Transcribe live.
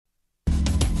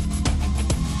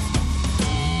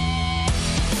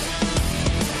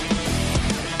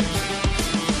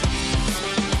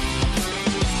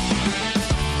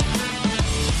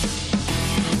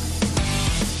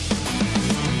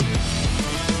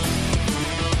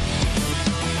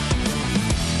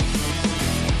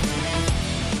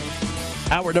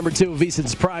Hour number 2 of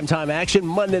VSiN's primetime action,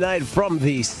 Monday night from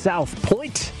the South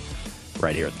Point,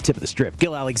 right here at the tip of the strip.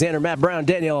 Gil Alexander, Matt Brown,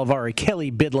 Danielle Alvari,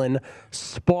 Kelly Bidlin.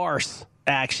 Sparse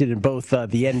action in both the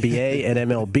NBA and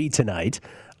MLB tonight.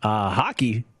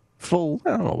 Hockey,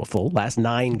 last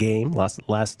 9 game, last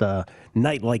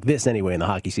night like this anyway in the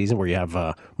hockey season where you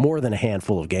have more than a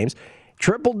handful of games.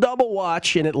 Triple-double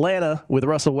watch in Atlanta with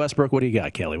Russell Westbrook. What do you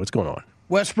got, Kelly? What's going on?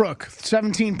 Westbrook,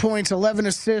 17 points, 11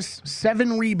 assists,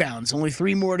 7 rebounds, only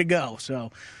 3 more to go. So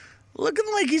looking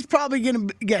like he's probably going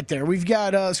to get there. We've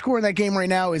got score in that game right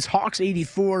now is Hawks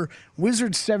 84,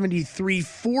 Wizards 73,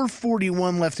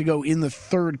 4:41 left to go in the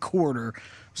third quarter.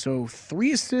 So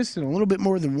 3 assists and a little bit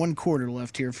more than 1 quarter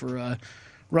left here for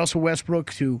Russell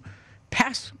Westbrook to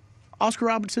pass Oscar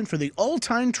Robertson for the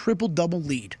all-time triple-double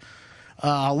lead.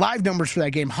 Live numbers for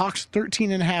that game, Hawks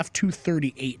 13.5,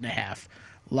 238.5.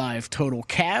 Live total.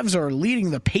 Cavs are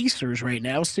leading the Pacers right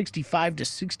now,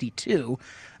 65-62.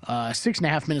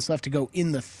 6.5 minutes left to go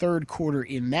in the third quarter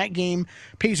in that game.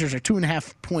 Pacers are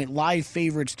 2.5-point live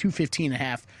favorites,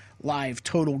 215.5 live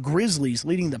total. Grizzlies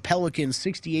leading the Pelicans,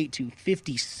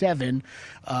 68-57.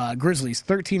 Grizzlies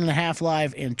 13.5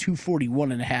 live and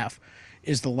 241.5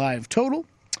 is the live total.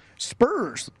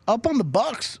 Spurs up on the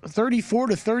Bucks,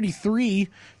 34-33.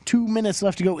 2 minutes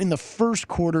left to go in the first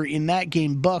quarter in that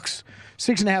game. Bucks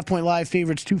 6.5-point live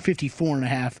favorites,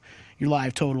 254.5. Your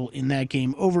live total in that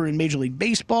game. Over in Major League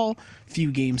Baseball,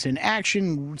 few games in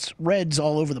action. Reds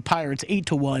all over the Pirates,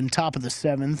 8-1, top of the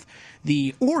 7th.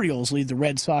 The Orioles lead the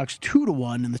Red Sox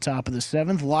 2-1 in the top of the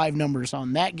 7th. Live numbers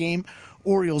on that game.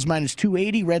 Orioles minus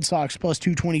 280, Red Sox plus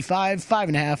 225,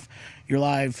 5.5. Your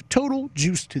live total,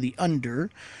 juice to the under.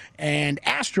 And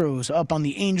Astros up on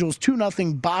the Angels,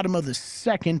 2-0, bottom of the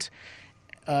second.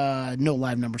 No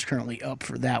live numbers currently up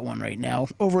for that one right now.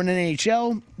 Over in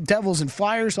NHL, Devils and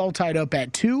Flyers all tied up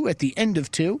at 2 at the end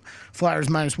of 2. Flyers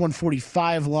minus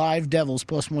 145 live, Devils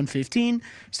plus 115,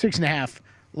 6.5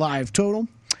 live total.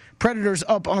 Predators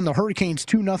up on the Hurricanes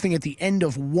 2-0 at the end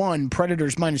of 1.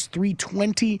 Predators minus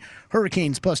 320,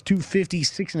 Hurricanes plus 250,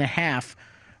 6.5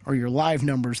 are your live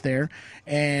numbers there.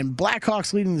 And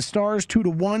Blackhawks leading the Stars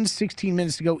 2-1, 16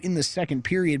 minutes to go in the second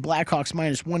period. Blackhawks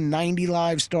minus 190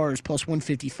 live, Stars plus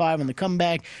 155 on the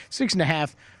comeback,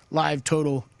 6.5 live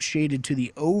total shaded to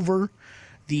the over.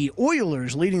 The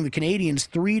Oilers leading the Canadiens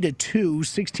 3-2,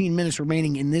 16 minutes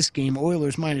remaining in this game.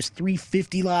 Oilers minus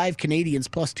 350 live,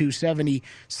 Canadiens plus 270,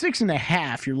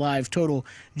 6.5 your live total,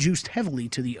 juiced heavily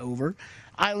to the over.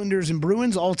 Islanders and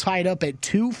Bruins all tied up at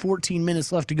 2, 14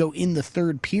 minutes left to go in the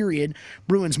third period.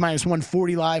 Bruins minus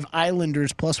 140 live,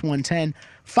 Islanders plus 110,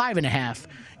 5.5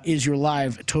 is your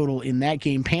live total in that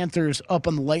game. Panthers up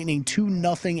on the Lightning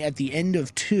 2-0 at the end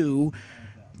of 2.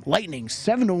 Lightning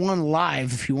 7-1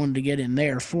 live if you wanted to get in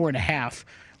there, 4.5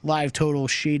 live total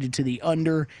shaded to the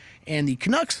under. And the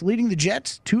Canucks leading the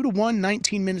Jets 2-1,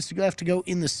 19 minutes left to go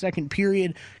in the second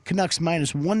period. Canucks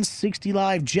minus 160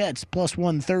 live, Jets plus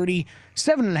 130,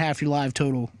 7.5 your live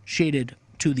total shaded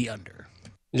to the under.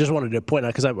 I just wanted to point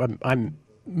out, because I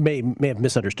may have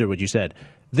misunderstood what you said.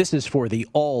 This is for the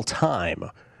all-time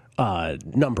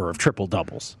number of triple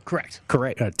doubles. Correct.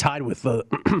 Tied with the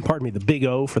the Big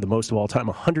O for the most of all time,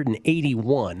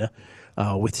 181.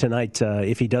 With tonight,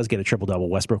 if he does get a triple double,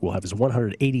 Westbrook will have his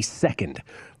 182nd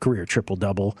career triple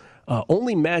double.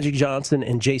 Only Magic Johnson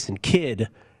and Jason Kidd,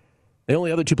 the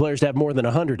only other 2 players to have more than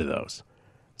 100 of those.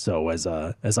 So as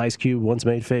Ice Cube once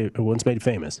made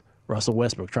famous, Russell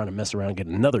Westbrook trying to mess around and get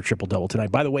another triple-double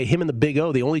tonight. By the way, him and the Big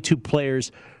O, the only 2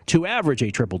 players to average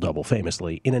a triple-double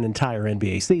famously in an entire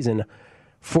NBA season,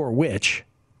 for which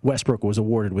Westbrook was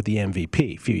awarded with the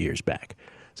MVP a few years back.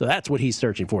 So that's what he's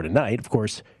searching for tonight. Of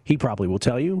course, he probably will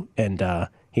tell you, and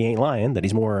he ain't lying, that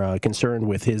he's more concerned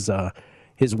with his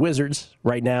Wizards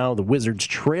right now. The Wizards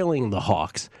trailing the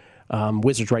Hawks.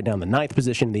 Wizards right now in the 9th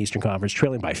position in the Eastern Conference,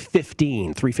 trailing by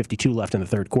 15, 3:52 left in the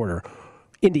third quarter.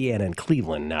 Indiana and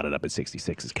Cleveland knotted up at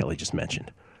 66, as Kelly just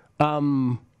mentioned.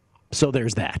 So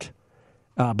there's that.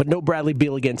 But no Bradley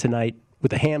Beal again tonight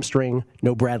with a hamstring.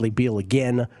 No Bradley Beal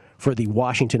again for the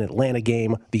Washington-Atlanta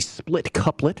game. The split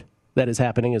couplet that is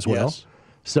happening as well. Yes.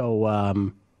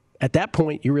 So at that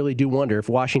point, you really do wonder if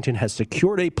Washington has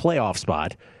secured a playoff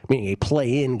spot, meaning a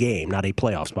play-in game, not a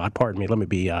playoff spot. Pardon me, let me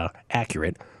be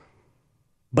accurate.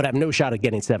 But have no shot at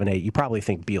getting 7-8. You probably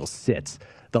think Beal sits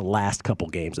the last couple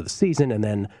games of the season, and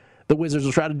then the Wizards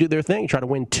will try to do their thing, try to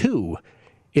win 2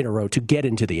 in a row to get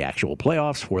into the actual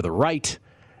playoffs for the right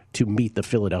to meet the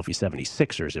Philadelphia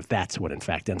 76ers, if that's what, in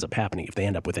fact, ends up happening, if they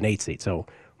end up with an 8 seed. So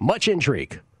much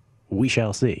intrigue. We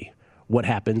shall see what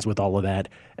happens with all of that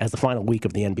as the final week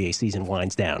of the NBA season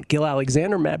winds down. Gil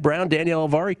Alexander, Matt Brown, Danielle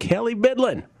Alvari, Kelly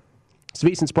Bidlin.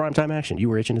 Svesen's primetime action. You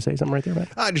were itching to say something right there, Matt?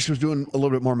 I just was doing a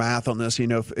little bit more math on this. We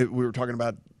were talking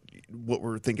about what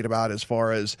we're thinking about as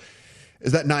far as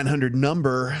that 900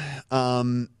 number.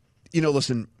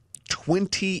 Listen,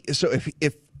 20. So if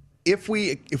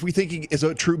we think he is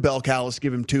a true bell cow, let's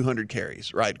give him 200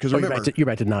 carries, right? Because remember, you're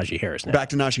back to Najee Harris now. Back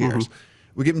to Najee Harris.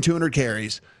 We give him 200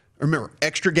 carries. Remember,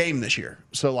 extra game this year.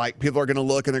 So, people are going to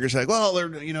look and they're going to say, well,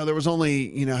 there was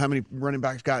only, how many running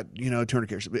backs got, 200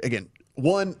 carries. Again,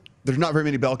 one, there's not very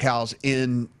many bell cows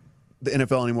in the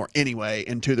NFL anymore anyway,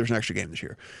 and two, there's an extra game this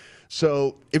year.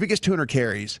 So, if he gets 200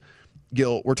 carries,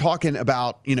 Gil, we're talking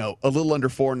about, a little under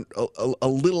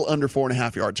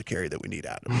 4.5 yards a carry that we need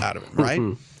out of him, right?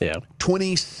 Yeah.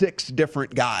 26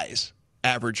 different guys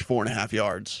average 4.5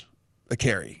 yards a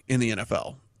carry in the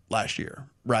NFL last year,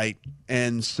 right?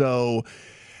 And so,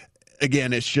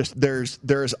 again, it's just there's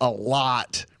a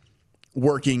lot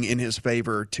working in his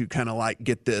favor to kind of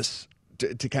get this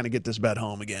to kind of get this bet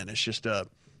home again. It's just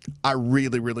I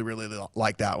really, really, really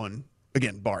like that one.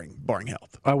 Again, barring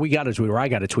health. We got a tweet, or I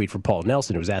got a tweet from Paul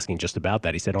Nelson who was asking just about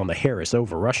that. He said on the Harris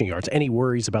over rushing yards, any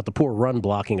worries about the poor run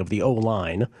blocking of the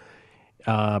O-line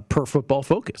per Football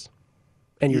Focus?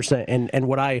 And you're saying, and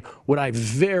what I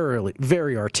very,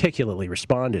 very articulately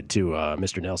responded to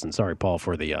Mr. Nelson. Sorry, Paul,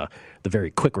 for the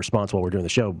very quick response while we're doing the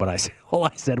show. But all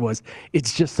I said was,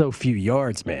 it's just so few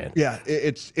yards, man. Yeah,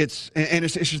 it's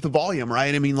just the volume,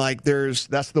 right? I mean,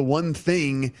 that's the one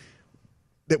thing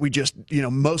that we just,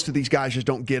 most of these guys just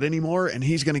don't get anymore, and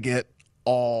he's going to get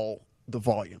all the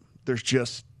volume. There's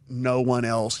just no one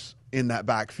else in that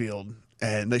backfield,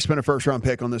 and they spent a first-round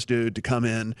pick on this dude to come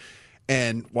in.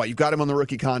 And while you've got him on the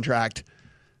rookie contract,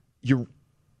 you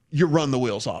run the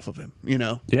wheels off of him,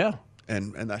 Yeah.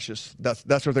 And that's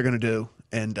what they're going to do.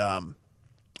 And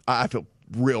I feel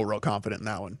real confident in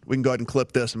that one. We can go ahead and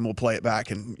clip this and we'll play it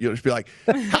back, and you'll just be like,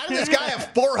 how did this guy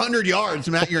have 400 yards?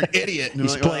 Matt, you're an idiot. And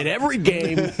He's played every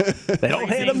game. They don't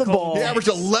hand him the ball. He averaged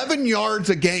 11 yards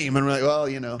a game. And we're like, well,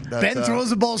 Ben throws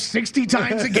the ball 60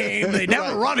 times a game. They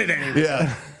never run it anymore.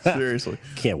 Yeah. Seriously.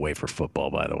 Can't wait for football,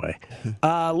 by the way.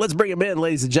 Let's bring him in,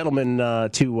 ladies and gentlemen,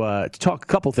 to talk a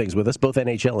couple things with us, both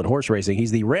NHL and horse racing.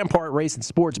 He's the Rampart Race and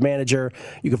Sports Manager.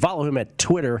 You can follow him on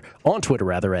Twitter,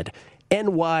 at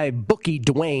NYBookie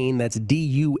Dwayne. That's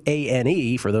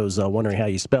Duane, for those wondering how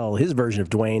you spell his version of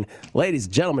Dwayne. Ladies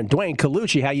and gentlemen, Dwayne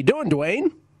Colucci. How you doing,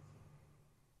 Dwayne?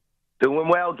 Doing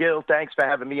well, Gil. Thanks for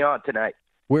having me on tonight.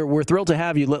 We're thrilled to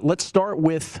have you. Let's start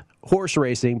with horse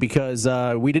racing, because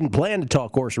we didn't plan to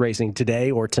talk horse racing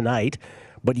today or tonight,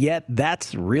 but yet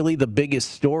that's really the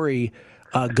biggest story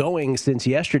going since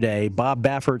yesterday. Bob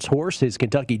Baffert's horse, his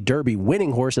Kentucky Derby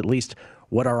winning horse, at least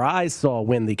what our eyes saw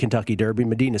win the Kentucky Derby,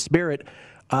 Medina Spirit,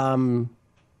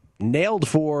 nailed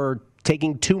for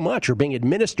taking too much, or being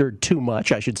administered too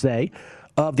much, I should say,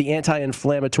 of the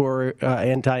anti-inflammatory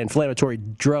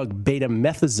drug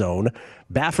betamethasone.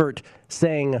 Baffert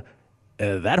saying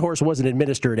that horse wasn't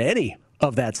administered any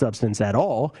of that substance at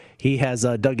all. He has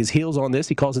dug his heels on this.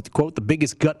 He calls it, quote, the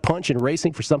biggest gut punch in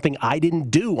racing for something I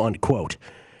didn't do, unquote.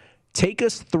 Take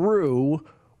us through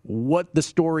what the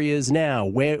story is now.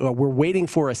 We're waiting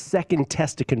for a second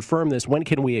test to confirm this. When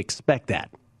can we expect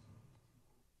that?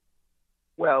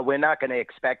 Well, we're not going to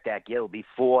expect that, Gil,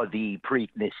 before the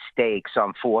Preakness Stakes.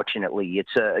 Unfortunately,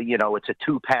 it's a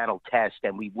two-panel test,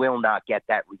 and we will not get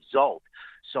that result.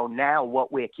 So now,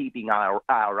 what we're keeping our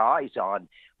eyes on: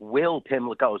 will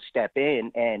Pimlico step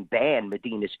in and ban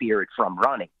Medina Spirit from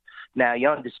running? Now, you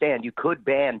understand you could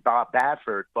ban Bob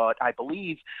Baffert, but I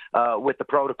believe with the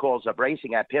protocols of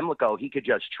racing at Pimlico, he could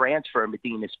just transfer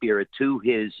Medina Spirit to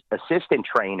his assistant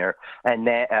trainer, and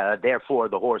therefore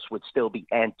the horse would still be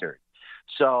entered.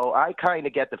 So I kind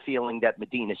of get the feeling that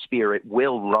Medina Spirit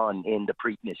will run in the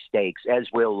Preakness Stakes, as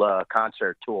will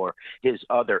Concert Tour, his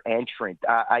other entrant.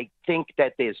 I think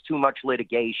that there's too much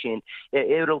litigation.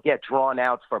 It'll get drawn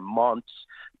out for months.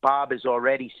 Bob has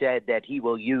already said that he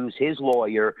will use his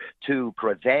lawyer to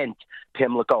prevent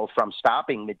Pimlico from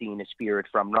stopping Medina Spirit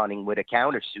from running with a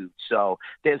countersuit. So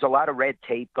there's a lot of red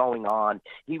tape going on.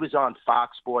 He was on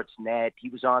Fox Sports Net. He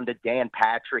was on the Dan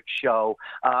Patrick show.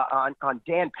 On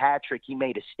Dan Patrick, he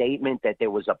made a statement that there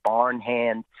was a barn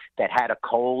hand that had a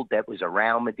cold that was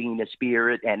around Medina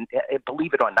Spirit. And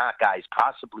believe it or not, guys,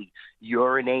 possibly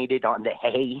urinated on the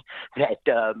hay that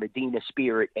Medina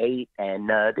Spirit ate. And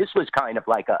this was kind of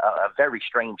like a very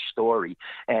strange story.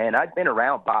 And I've been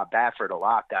around Bob Baffert a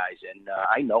lot, guys, and and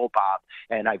I know Bob,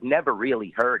 and I've never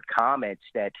really heard comments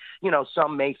that,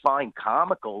 some may find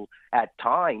comical at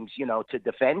times, to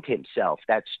defend himself.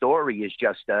 That story is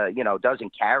just,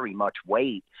 doesn't carry much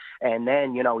weight. And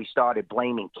then, he started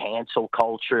blaming cancel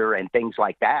culture and things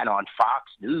like that on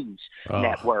Fox News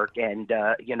Network. And,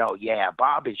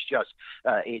 Bob is just,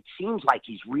 it seems like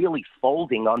he's really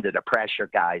folding under the pressure,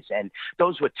 guys. And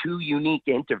those were two unique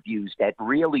interviews that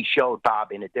really showed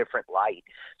Bob in a different light.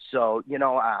 So,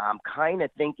 I'm kind of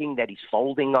thinking that he's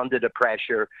folding under the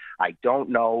pressure. I don't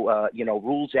know,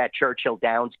 rules at Churchill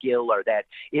Downs, Gil, are that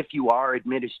if you are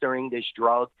administering this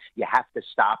drug, you have to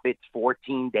stop it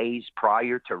 14 days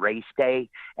prior to race day.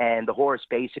 And the horse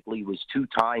basically was 2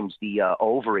 times the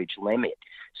overage limit.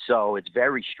 So it's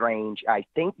very strange. I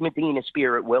think Medina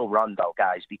Spirit will run, though,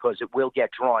 guys, because it will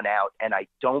get drawn out, and I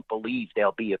don't believe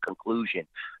there'll be a conclusion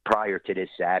prior to this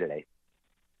Saturday.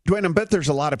 Dwayne, I bet there's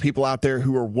a lot of people out there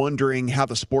who are wondering how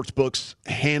the sports books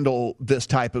handle this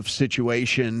type of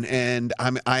situation, and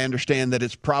I understand that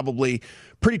it's probably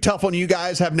pretty tough on you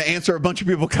guys having to answer a bunch of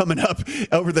people coming up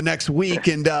over the next week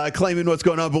and claiming what's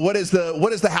going on. But what is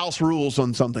the house rules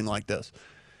on something like this?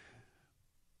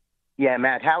 Yeah,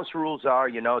 Matt, house rules are,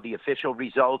 the official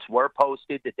results were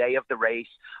posted the day of the race.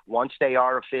 Once they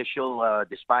are official,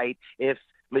 despite if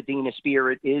Medina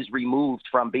Spirit is removed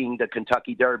from being the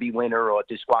Kentucky Derby winner or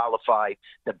disqualified,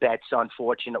 the bets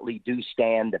unfortunately do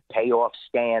stand, the payoffs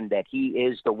stand that he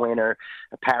is the winner.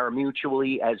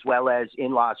 Pari-mutually, as well as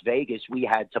in Las Vegas, we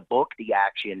had to book the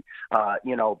action,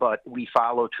 but we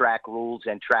follow track rules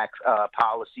and track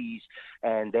policies,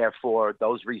 and therefore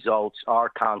those results are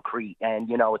concrete. And,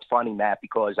 it's funny, Matt,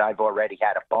 because I've already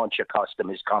had a bunch of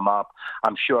customers come up.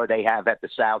 I'm sure they have at the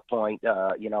South Point,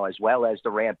 as well as the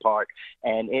Rampart.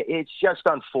 And it's just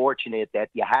unfortunate that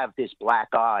you have this black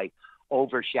eye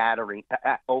overshadowing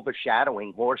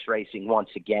horse racing once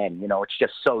again. It's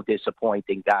just so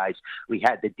disappointing, guys. We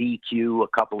had the DQ a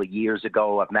couple of years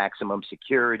ago of Maximum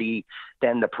Security,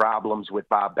 then the problems with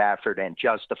Bob Baffert and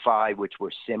Justify, which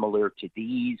were similar to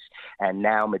these, and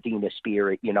now Medina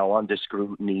Spirit, under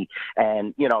scrutiny.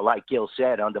 And, like Gil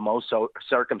said, under most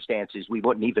circumstances, we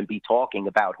wouldn't even be talking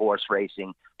about horse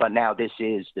racing, but now this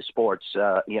is the sports,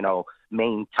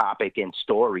 main topic and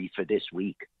story for this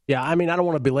week. Yeah, I don't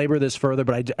want to belabor this further,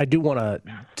 but I do want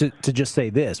to just say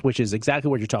this, which is exactly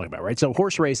what you're talking about, right? So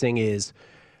horse racing is,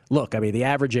 look, the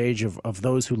average age of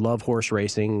those who love horse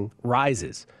racing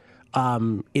rises.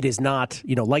 It is not,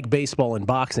 like baseball and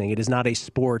boxing, it is not a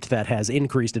sport that has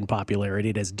increased in popularity.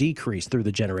 It has decreased through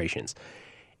the generations.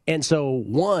 And so,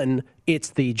 one,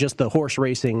 it's just the horse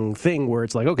racing thing where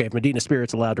it's like, okay, if Medina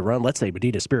Spirit's allowed to run, let's say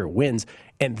Medina Spirit wins,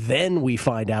 and then we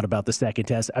find out about the second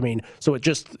test. So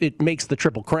it makes the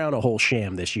Triple Crown a whole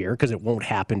sham this year because it won't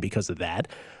happen because of that.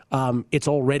 It's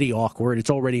already awkward. It's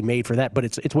already made for that. But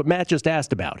it's what Matt just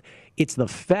asked about. It's the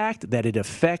fact that it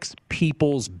affects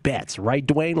people's bets, right,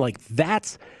 Dwayne?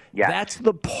 That's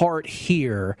the part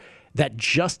here that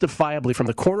justifiably, from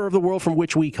the corner of the world from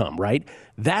which we come, right?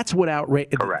 That's what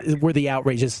where the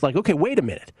outrage is. Like, okay, wait a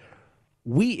minute.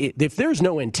 If there's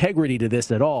no integrity to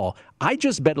this at all, I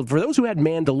just bet for those who had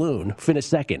Mandaloun finish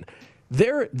second,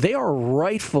 they are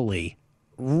rightfully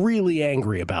really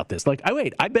angry about this. Like,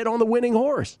 I bet on the winning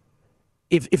horse.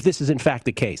 If this is in fact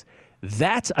the case,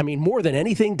 that's more than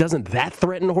anything, doesn't that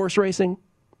threaten horse racing?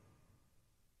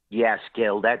 Yes,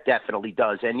 Gil, that definitely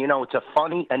does. And it's a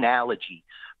funny analogy.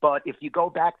 But if you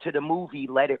go back to the movie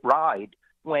Let It Ride,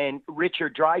 when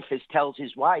Richard Dreyfuss tells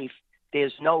his wife,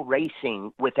 there's no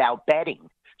racing without betting.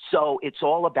 So it's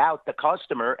all about the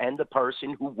customer and the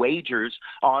person who wagers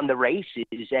on the races.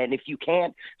 And if you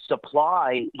can't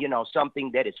supply, something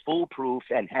that is foolproof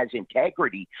and has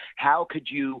integrity, how could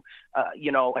you,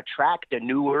 attract a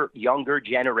newer, younger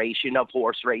generation of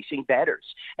horse racing bettors?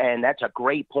 And that's a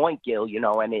great point, Gil,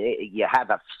 and you have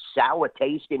a sour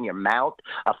taste in your mouth,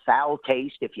 a foul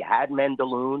taste. If you had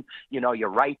Mandaloun, you're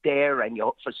right there, and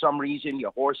for some reason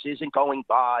your horse isn't going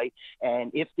by.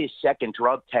 And if this second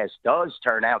drug test does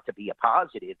turn out to be a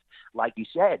positive, like you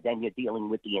said, then you're dealing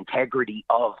with the integrity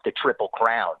of the Triple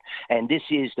Crown. And this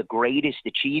is the greatest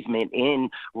achievement in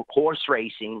horse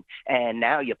racing. And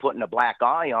now you're putting a black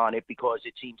eye on it because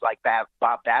it seems like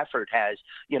Bob Baffert has,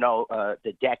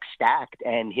 the deck stacked,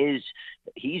 and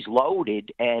he's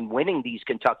loaded and winning these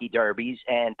Kentucky Derbies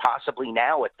and possibly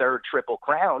now a third Triple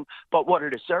Crown. But what are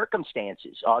the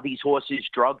circumstances? Are these horses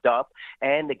drugged up?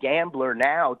 And the gambler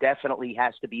now definitely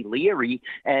has to be leery.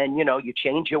 And, you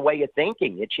change your way of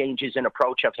thinking. It changes an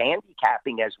approach of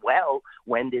handicapping as well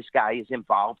when this guy is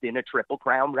involved in a Triple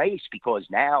Crown race, because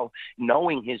now,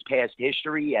 knowing his past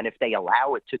history, and if they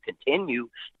allow it to continue,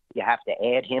 You have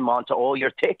to add him onto all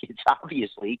your tickets,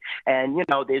 obviously. And,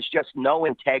 there's just no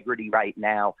integrity right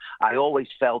now. I always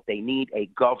felt they need a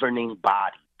governing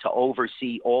body to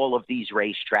oversee all of these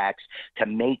racetracks, to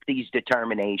make these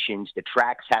determinations. The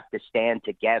tracks have to stand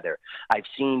together. I've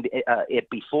seen it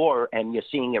before, and you're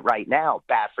seeing it right now.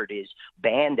 Baffert is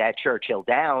banned at Churchill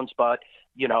Downs, but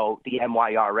the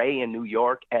MYRA in New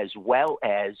York, as well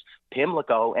as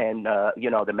Pimlico and,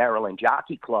 the Maryland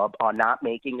Jockey Club are not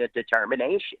making a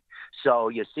determination. So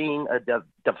you're seeing a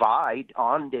divide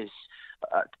on this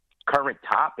current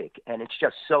topic, and it's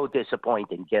just so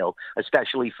disappointing, Gil,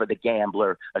 especially for the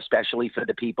gambler, especially for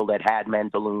the people that had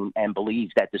Mendelsohn and believe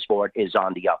that the sport is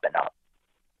on the up and up.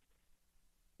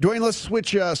 Dwayne, let's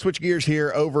switch gears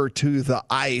here over to the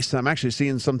ice. I'm actually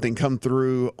seeing something come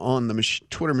through on the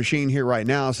Twitter machine here right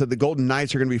now. It said the Golden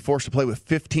Knights are going to be forced to play with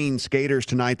 15 skaters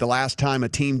tonight. The last time a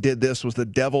team did this was the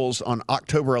Devils on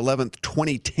October 11th,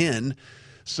 2010.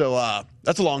 So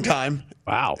that's a long time.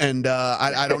 Wow. And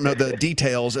I don't know the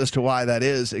details as to why that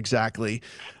is exactly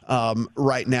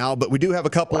right now. But we do have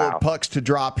a couple of pucks to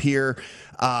drop here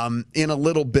in a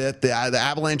little bit. The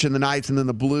Avalanche and the Knights, and then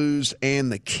the Blues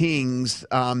and the Kings.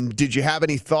 Did you have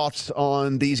any thoughts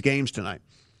on these games tonight?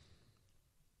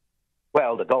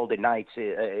 Well, the Golden Knights,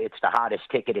 it's the hottest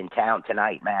ticket in town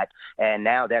tonight, Matt. And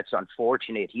now that's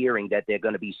unfortunate hearing that they're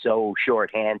going to be so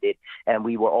shorthanded. And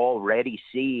we were already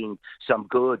seeing some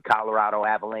good Colorado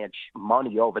Avalanche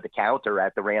money over the counter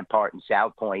at the Rampart and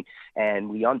South Point. And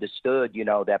we understood,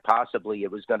 that possibly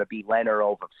it was going to be Leonard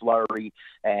over Fleury.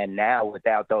 And now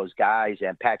without those guys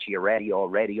and Pacioretty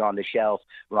already on the shelf,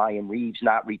 Ryan Reeves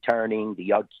not returning,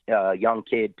 the young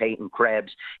kid, Peyton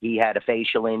Krebs, he had a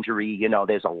facial injury.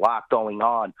 There's a lot going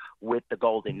on with the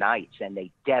Golden Knights, and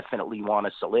they definitely want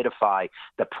to solidify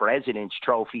the President's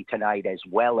Trophy tonight as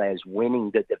well as winning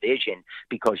the division,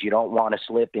 because you don't want to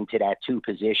slip into that 2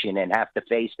 position and have to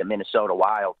face the Minnesota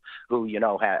Wild, who,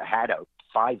 had a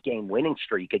 5-game winning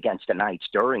streak against the Knights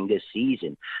during this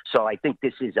season. So I think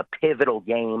this is a pivotal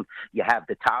game. You have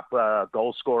the top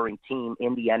goal-scoring team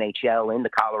in the NHL in the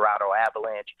Colorado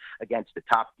Avalanche against the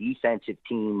top defensive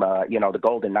team, the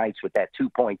Golden Knights, with that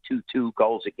 2.22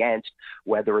 goals against,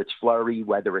 whether it's Fleury,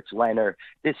 whether it's Leonard.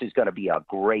 This is going to be a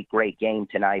great, great game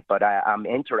tonight, but I'm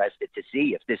interested to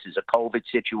see if this is a COVID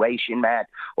situation, Matt,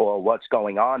 or what's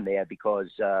going on there, because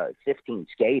 15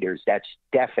 skaters, that's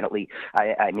definitely,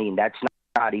 that's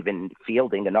not even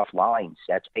fielding enough lines.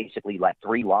 That's basically like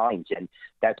 3 lines, and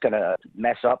that's going to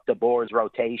mess up the Boers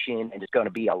rotation, and it's going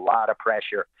to be a lot of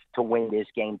pressure to win this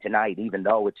game tonight, even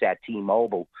though it's at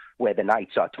T-Mobile, where the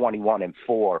Knights are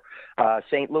 21-4.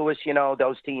 St. Louis,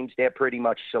 those teams, they're pretty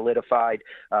much solidified.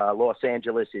 Los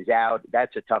Angeles is out.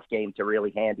 That's a tough game to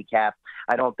really handicap.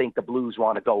 I don't think the Blues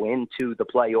want to go into the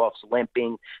playoffs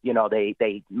limping.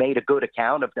 They made a good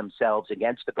account of themselves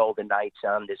against the Golden Knights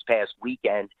this past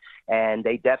weekend, and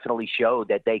they definitely showed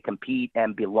that they compete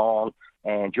and belong.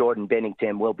 And Jordan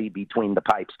Binnington will be between the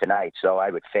pipes tonight, so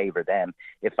I would favor them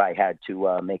if I had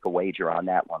to make a wager on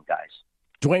that one, guys.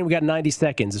 Dwayne, we got 90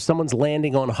 seconds. If someone's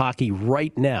landing on hockey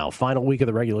right now, final week of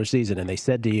the regular season, and they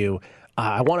said to you,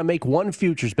 I want to make one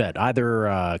futures bet,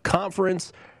 either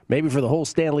conference, maybe for the whole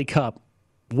Stanley Cup,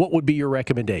 what would be your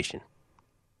recommendation?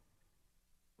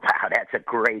 Wow, that's a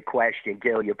great question,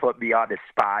 Gil. You put me on the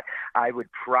spot. I would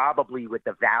probably, with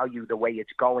the value, the way it's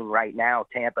going right now,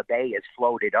 Tampa Bay has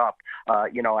floated up,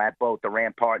 at both the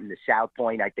Rampart and the South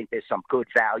Point. I think there's some good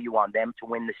value on them to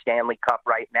win the Stanley Cup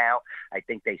right now. I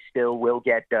think they still will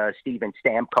get Steven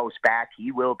Stamkos back.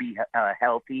 He will be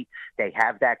healthy. They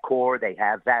have that core. They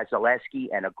have Vasilevsky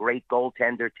and a great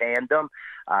goaltender tandem.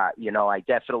 I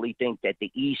definitely think that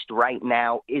the East right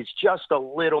now is just a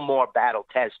little more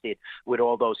battle-tested with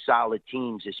all those solid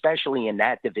teams, especially in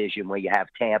that division where you have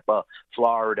Tampa,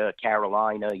 Florida,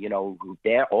 Carolina,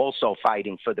 they're also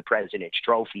fighting for the President's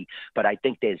Trophy. But I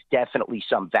think there's definitely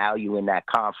some value in that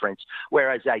conference,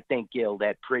 whereas I think, Gil,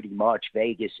 that pretty much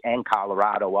Vegas and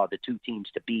Colorado are the 2 teams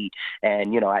to beat.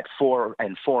 And, at 4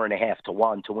 and 4.5 to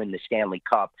 1 to win the Stanley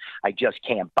Cup, I just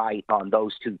can't bite on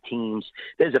those 2 teams.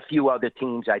 There's a few other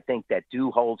teams I think that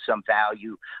do hold some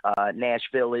value.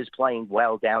 Nashville is playing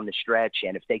well down the stretch,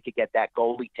 and if they could get that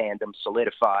goalie tandem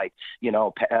solidified,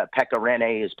 Pekka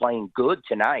Rinne is playing good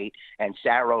tonight, and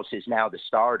Saros is now the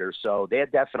starter. So they're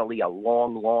definitely a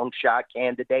long shot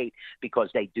candidate, because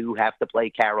they do have to play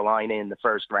Carolina in the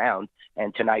first round,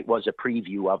 and tonight was a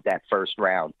preview of that first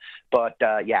round. But,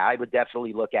 I would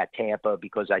definitely look at Tampa,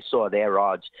 because I saw their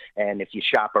odds, and if you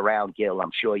shop around, Gil,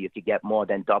 I'm sure you could get more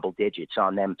than double digits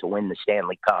on them to win the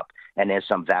Stanley Cup, and there's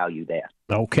some value there.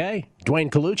 Okay. Dwayne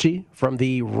Colucci from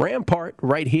the Rampart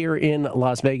right here in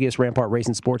Las Vegas, Rampart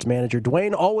Racing Sports Manager.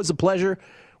 Dwayne, always a pleasure.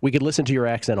 We could listen to your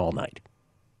accent all night.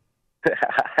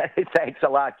 Thanks a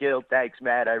lot, Gil. Thanks,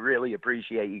 Matt. I really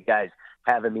appreciate you guys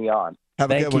having me on. Have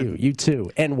a Thank good you. one. You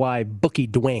too. NY Bookie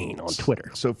Dwayne on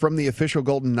Twitter. So from the official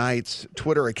Golden Knights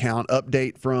Twitter account,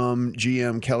 update from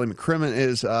GM Kelly McCrimmon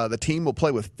is the team will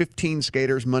play with 15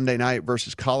 skaters Monday night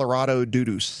versus Colorado due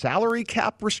to salary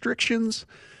cap restrictions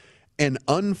and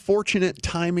unfortunate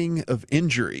timing of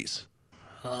injuries.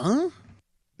 Huh?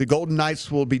 The Golden Knights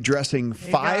will be dressing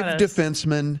 5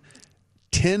 defensemen,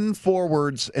 10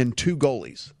 forwards, and 2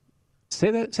 goalies. Say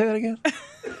that again.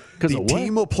 Because The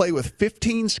team will play with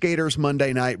 15 skaters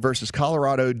Monday night versus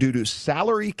Colorado due to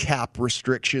salary cap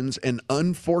restrictions and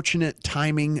unfortunate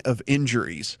timing of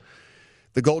injuries.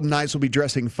 The Golden Knights will be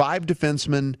dressing 5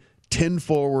 defensemen, 10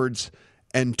 forwards,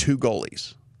 and 2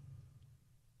 goalies.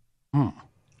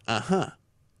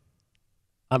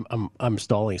 I'm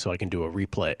stalling so I can do a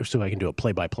replay, so I can do a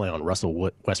play-by-play on Russell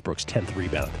Westbrook's 10th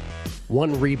rebound.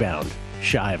 1 rebound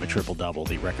shy of a triple-double,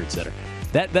 the record setter.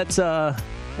 That's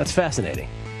fascinating.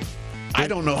 I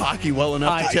don't know hockey well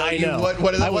enough to tell I you know. what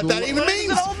that even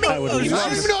means. I would I don't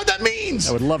love- even know what that means.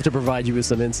 I would love to provide you with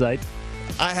some insight.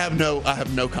 I have no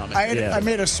comment. I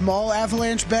made a small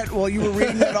Avalanche bet while you were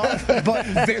reading that off, but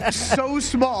they're so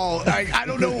small, I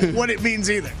don't know what it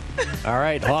means either. All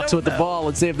right, Hawks with the ball.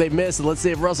 Let's see if they miss, and let's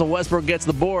see if Russell Westbrook gets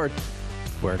the board.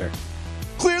 Werder.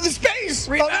 Clear the space.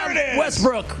 Oh, there it is.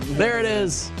 Westbrook. There it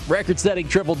is. Record-setting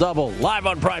triple-double. Live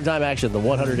on primetime action. The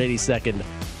 182nd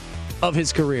of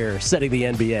his career, setting the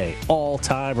NBA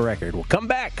all-time record. We'll come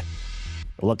back.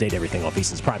 We'll update everything on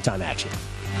VSiN's primetime action.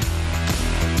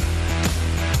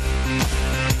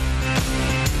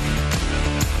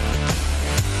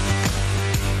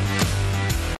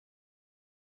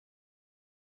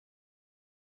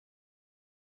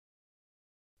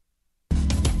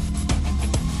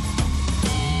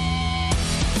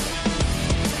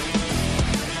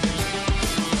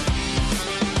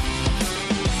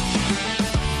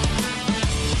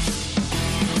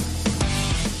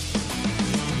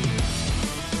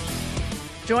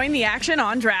 Join the action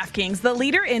on DraftKings, the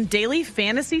leader in daily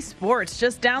fantasy sports.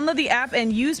 Just download the app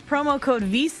and use promo code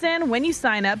VSiN when you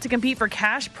sign up to compete for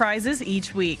cash prizes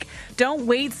each week. Don't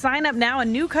wait. Sign up now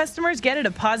and new customers get a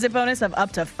deposit bonus of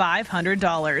up to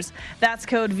 $500. That's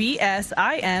code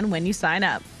VSIN when you sign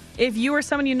up. If you or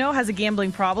someone you know has a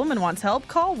gambling problem and wants help,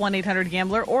 call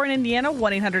 1-800-GAMBLER or in Indiana,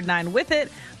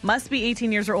 1-800-9-WITH-IT. Must be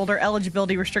 18 years or older.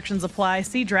 Eligibility restrictions apply.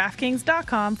 See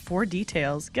DraftKings.com for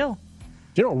details. Gil.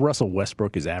 Do you know what Russell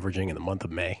Westbrook is averaging in the month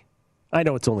of May? I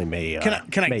know it's only May. Can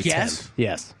I May guess? 10th.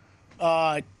 Yes.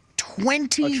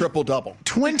 20. A triple-double.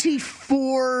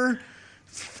 24,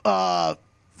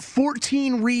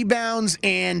 14 rebounds,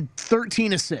 and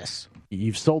 13 assists.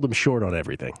 You've sold him short on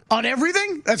everything. On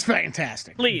everything? That's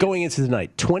fantastic. Going into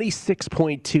tonight,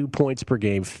 26.2 points per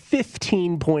game,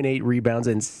 15.8 rebounds,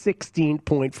 and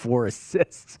 16.4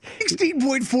 assists.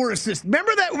 16.4 assists.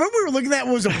 Remember that? Remember we were looking at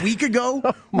what was a week ago?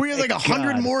 where he had like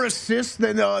 100 God. more assists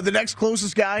than the next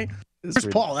closest guy? Chris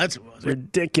Paul, that's what it was.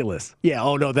 Ridiculous. Yeah,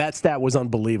 oh no, that stat was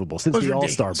unbelievable since Was the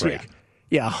All-Star ridiculous, break.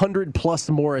 Yeah, 100 plus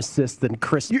more assists than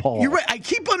Chris Paul. You're right. I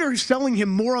keep underselling him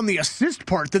more on the assist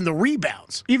part than the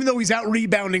rebounds, even though he's out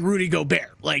rebounding Rudy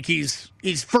Gobert. Like he's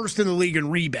first in the league in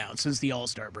rebounds since the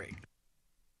All-Star break.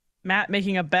 Matt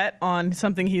making a bet on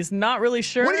something he's not really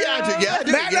sure. What do you have? Yeah,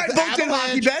 dude, Matt and I both did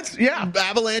hockey bets. Yeah.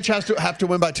 Avalanche have to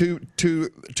win by two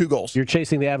goals. You're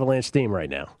chasing the Avalanche theme right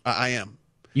now. I am.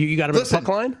 You got him at the puck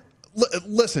line?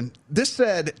 Listen, this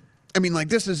said, I mean, like,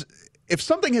 this is, if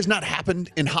something has not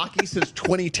happened in hockey since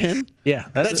 2010, Yeah,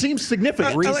 that seems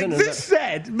significant. reason. This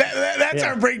said, that's Yeah.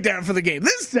 our breakdown for the game.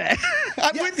 This said,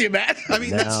 I'm with you, Matt. I mean,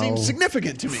 that Now seems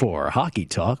significant to me. For Hockey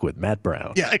Talk with Matt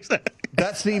Brown. Yeah,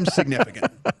 that seems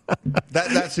significant.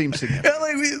 that seems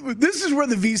significant. This is where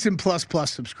the VSiN Plus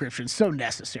subscription is so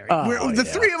necessary. Oh, The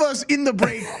yeah. three of us in the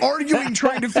break arguing,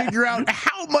 trying to figure out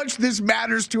how much this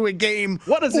matters to a game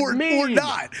What does it or mean?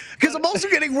 not. Because I'm also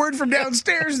getting word from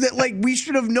downstairs that like we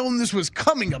should have known this was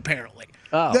coming, apparently.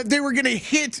 Oh. That they were going to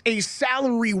hit a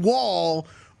salary wall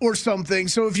or something.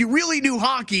 So if you really knew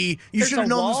hockey, you There's should have a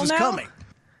known this wall was now? coming.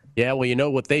 Yeah, well, you know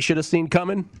what they should have seen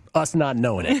coming? Us not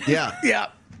knowing it. Yeah. Yeah.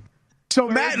 So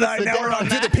Matt and I now are on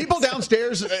Do the people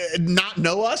downstairs not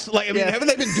know us? Like, I mean, Yeah. haven't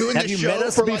they been doing Have this you show met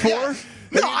us for like, before? yeah.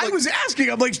 No, I I mean, was asking.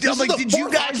 I'm like, this is the did you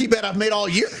fourth guys? hockey bet I've made all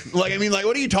year? Like, I mean, like,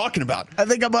 what are you talking about? I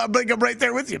think I'm right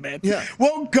there with you, man. Yeah.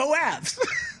 Well, go Avs,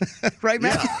 right,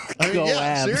 Matt? I mean, Go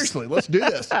yeah, Avs. seriously, let's do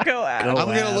this. Go out. Go I'm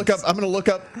gonna Avs. look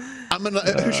up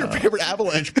Who's your favorite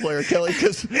Avalanche player, Kelly?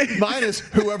 Because mine is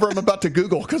whoever I'm about to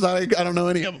Google because I don't know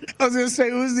any of them. I was going to say,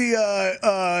 who's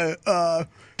the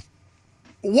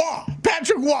Waugh?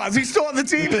 Patrick Waugh. Is he still on the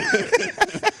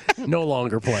team? No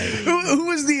longer playing.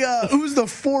 Who's the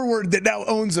forward that now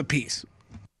owns a piece?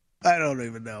 I don't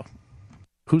even know.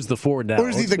 Who's the forward now? Or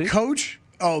is he the coach?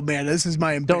 Oh man, this is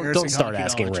my embarrassing. Don't start hockey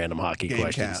asking knowledge. random hockey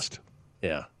questions. Gamecast.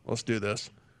 Yeah. Let's do this.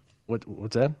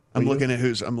 What's that? I'm looking at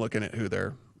who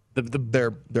their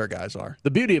guys are.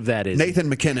 The beauty of that is Nathan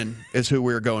McKinnon is who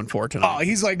we're going for tonight. Oh,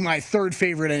 he's like my third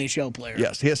favorite NHL player.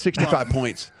 Yes, he has 65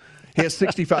 points. He has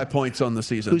 65 points on the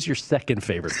season. who's your second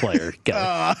favorite player?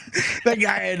 That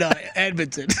guy in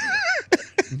Edmonton.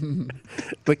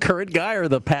 The current guy or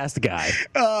the past guy?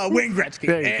 Wayne Gretzky.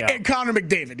 There you go. And Connor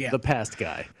McDavid, yeah. The past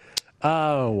guy.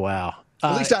 Oh, wow.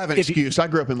 At least I have an excuse. I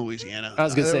grew up in Louisiana. I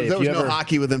was gonna say, there if was you no ever-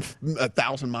 hockey within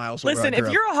 1,000 miles. Where Listen, I grew if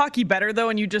up. you're a hockey better, though,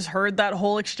 and you just heard that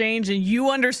whole exchange and you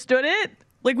understood it,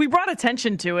 like, we brought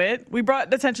attention to it. We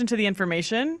brought attention to the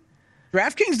information.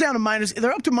 DraftKings down to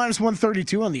they're up to minus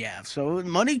 132 on the Avs. So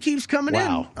money keeps coming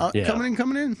Wow. in. Yeah. Coming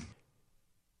in.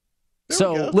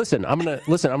 So listen, I'm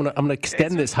gonna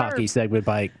extend this superb. hockey segment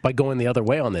by going the other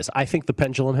way on this. I think the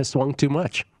pendulum has swung too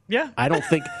much. Yeah.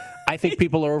 I think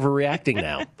people are overreacting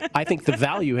now. I think the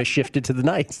value has shifted to the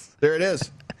Knights. There it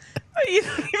is.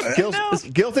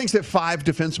 Gil thinks that 5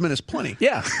 defensemen is plenty.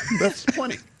 Yeah. That's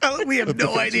plenty. We have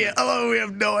no idea. We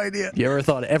have no idea. You ever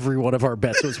thought every one of our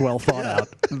bets was well thought out?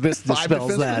 This 5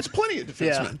 dispels defensemen that. is plenty of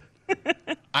defensemen.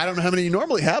 I don't know how many you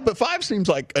normally have, but 5 seems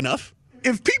like enough.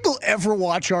 If people ever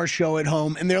watch our show at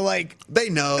home and they're like, They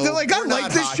know. I We're like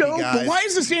not this hockey show, guys. but why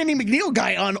is this Andy McNeil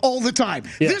guy on all the time?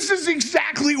 Yeah. This is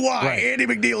exactly why Right. Andy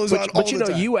McNeil is on all But you the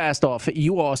know, time. you asked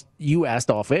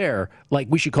off air, like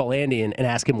we should call Andy and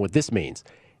ask him what this means.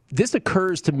 This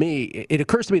occurs to me. It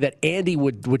occurs to me that Andy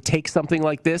would take something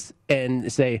like this and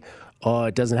say, "Oh,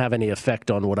 it doesn't have any effect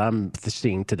on what I'm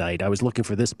seeing tonight. I was looking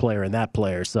for this player and that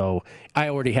player, so I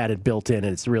already had it built in,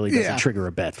 and it really doesn't Yeah. trigger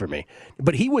a bet for me."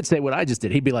 But he would say what I just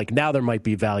did. He'd be like, "Now there might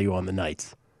be value on the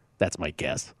Knights." That's my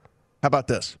guess. How about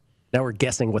this? Now we're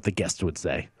guessing what the guest would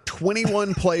say.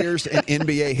 21 players in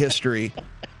NBA history.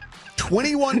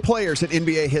 21 players in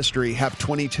NBA history have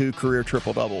 22 career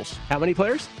triple-doubles. How many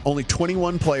players? Only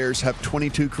 21 players have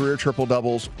 22 career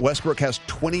triple-doubles. Westbrook has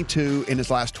 22 in his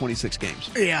last 26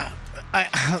 games. Yeah,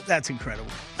 that's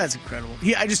incredible. That's incredible.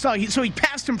 Yeah, I just saw. So he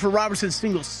passed him for Robertson's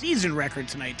single season record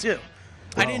tonight too.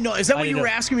 I didn't know. Is that I what you didn't were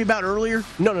know. asking me about earlier?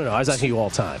 No. I was asking you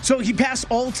all time. So he passed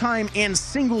all-time and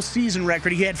single season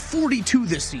record. He had 42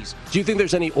 this season. Do you think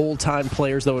there's any old-time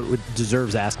players, though, it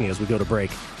deserves asking as we go to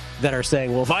break, that are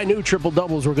saying, well, if I knew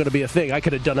triple-doubles were going to be a thing, I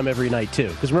could have done them every night, too?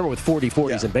 Because remember, with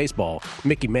 40-40s in baseball,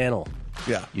 Mickey Mantle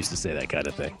used to say that kind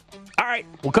of thing. All right,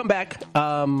 we'll come back.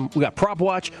 We got Prop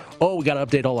Watch. Oh, we got to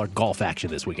update all our golf action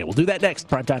this weekend. We'll do that next.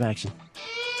 Primetime action.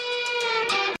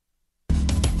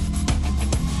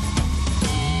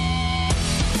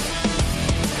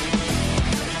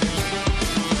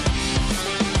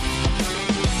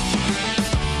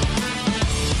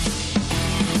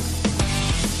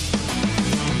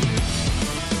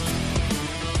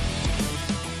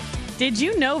 Did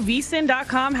you know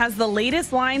vsin.com has the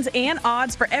latest lines and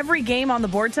odds for every game on the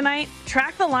board tonight?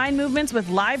 Track the line movements with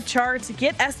live charts,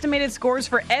 get estimated scores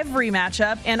for every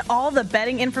matchup, and all the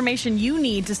betting information you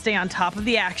need to stay on top of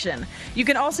the action. You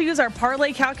can also use our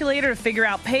parlay calculator to figure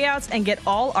out payouts and get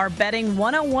all our betting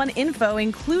 101 info,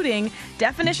 including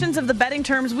definitions of the betting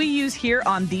terms we use here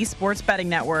on the Sports Betting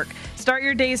Network. Start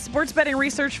your day's sports betting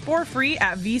research for free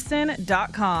at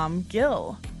vsin.com.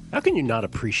 Gil. How can you not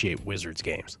appreciate Wizards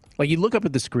games? Like, you look up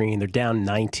at the screen, they're down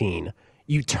 19.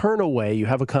 You turn away, you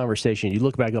have a conversation, you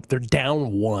look back up, they're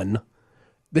down 1.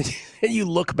 Then you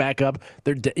look back up,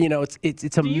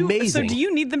 it's amazing. So do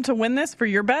you need them to win this for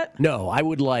your bet? No, I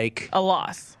would like A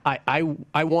loss.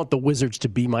 I want the Wizards to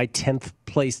be my 10th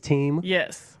place team.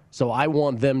 Yes. So I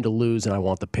want them to lose and I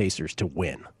want the Pacers to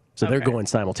win. So they're going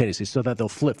simultaneously so that they'll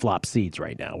flip-flop seeds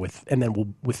right now. With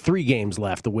 3 games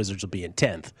left, the Wizards will be in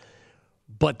 10th.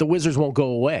 But the Wizards won't go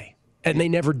away. And they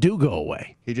never do go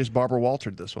away. He just Barbara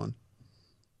Waltered this one.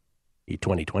 He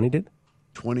 2020 did?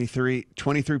 23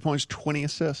 points, 20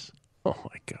 assists. Oh,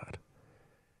 my God.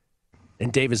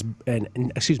 And Davisa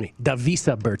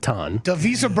Bertan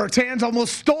Davisa Bertans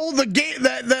almost stole the game,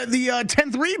 the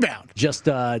 10th rebound.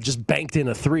 just banked in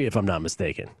a 3, if I'm not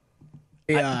mistaken.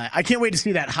 Yeah, I can't wait to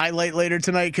see that highlight later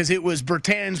tonight because it was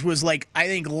Bertans was like, I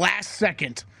think last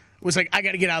second was like, I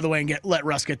got to get out of the way and let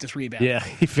Russ get this rebound. Yeah,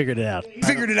 he figured it out. He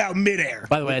figured it out midair.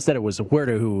 By the way, I said it was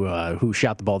Huerta who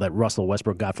shot the ball that Russell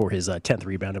Westbrook got for his 10th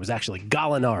rebound. It was actually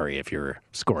Gallinari, if you're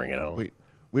scoring at home.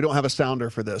 We don't have a sounder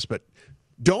for this, but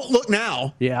don't look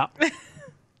now. Yeah.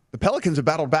 The Pelicans have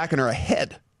battled back and are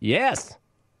ahead. Yes.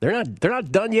 They're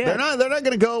not done yet. They're not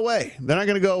going to go away. They're not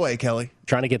going to go away, Kelly.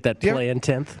 Trying to get that play in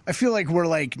 10th. I feel like we're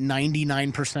like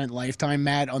 99% lifetime,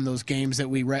 Matt, on those games that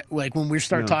we like when we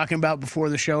start talking about before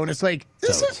the show, and it's like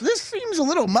this seems a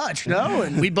little much, no?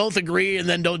 And we both agree, and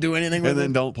then don't do anything with And then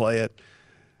it. don't play it.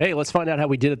 Hey, let's find out how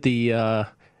we did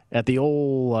at the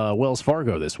old Wells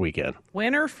Fargo this weekend.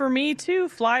 Winner for me, too.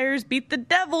 Flyers beat the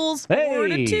Devils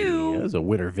 4-2. That was a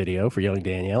winner video for young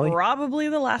Daniele. Probably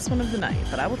the last one of the night,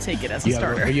 but I will take it as a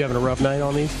starter. Are you having a rough night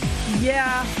on these?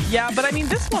 Yeah, but I mean,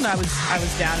 this one I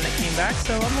was down and it came back,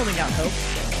 so I'm holding out hope.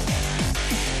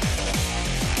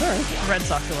 All right. Red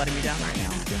Sox are letting me down right now.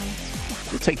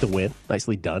 We'll take the win.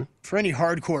 Nicely done. For any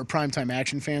hardcore primetime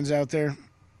action fans out there,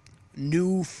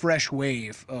 new fresh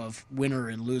wave of winner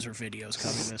and loser videos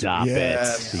coming this week. Stop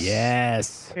Yes. it.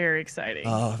 Yes. Very exciting.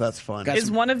 Oh, that's fun.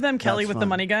 Is one of them Kelly That's with the fun.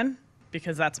 money gun?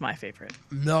 Because that's my favorite.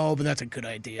 No, but that's a good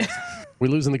idea. We're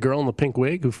losing the girl in the pink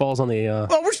wig who falls on the.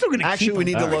 Well, we're still going to Actually, keep we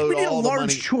need to them. load We need a all the large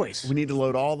money. choice. We need to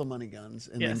load all the money guns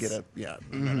and then Yes.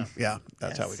 get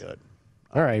that's how we do it.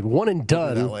 All right, one and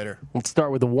done. that later. Let's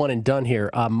start with the one and done here.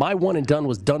 My one and done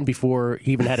was done before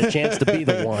he even had a chance to be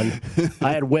the one.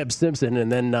 I had Webb Simpson,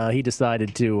 and then he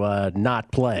decided to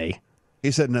not play.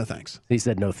 He said no thanks. He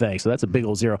said no thanks. So that's a big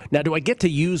old zero. Now, do I get to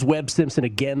use Webb Simpson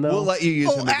again, though? We'll let you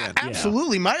use Oh, him again.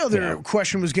 absolutely. My other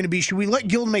question was going to be, should we let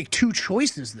Gil make two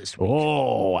choices this week?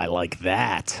 Oh, I like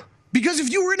that. Because if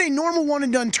you were in a normal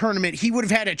one-and-done tournament, he would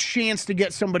have had a chance to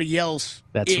get somebody else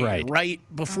That's in, right.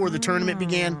 before the tournament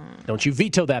began. Don't you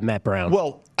veto that, Matt Brown.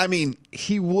 Well, I mean,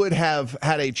 he would have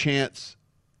had a chance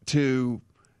to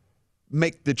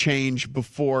make the change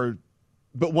before,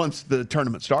 but once the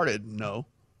tournament started, no.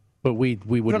 but we But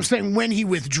I'm wouldn't. saying when he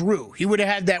withdrew, he would have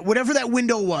had that, whatever that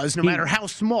window was, no matter how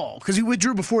small, because he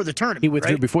withdrew before the tournament. He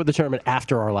withdrew right? before the tournament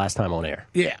after our last time on air.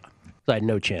 Yeah. So I had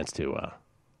no chance to.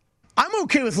 I'm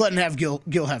okay with letting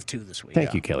Gil have two this week.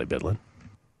 Thank you, Kelly Bidlin.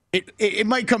 It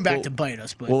might come back to bite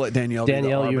us, but We'll let Danielle be the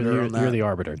Danielle, arbiter on that. you're the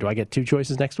arbiter. Do I get two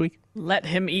choices next week? Let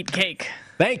him eat cake.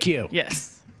 Thank you.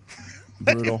 Yes.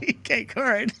 Brutal. okay, all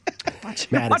right.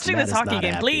 Matt Watching is this hockey not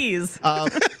game, happy. please.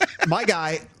 My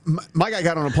guy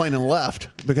got on a plane and left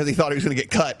because he thought he was going to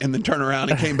get cut and then turn around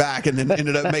and came back and then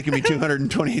ended up making me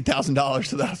 $228,000.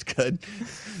 So that was good.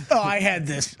 Oh, I had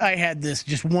this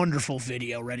just wonderful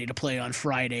video ready to play on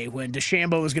Friday when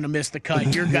DeChambeau was going to miss the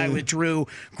cut. Your guy withdrew.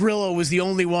 Grillo was the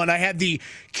only one. I had the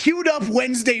queued up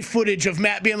Wednesday footage of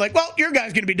Matt being like, well, your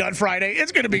guy's going to be done Friday.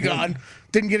 It's going to be gone.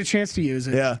 Didn't get a chance to use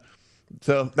it. Yeah.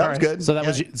 So that was good. So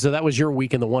that was your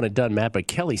week in the one and done, Matt. But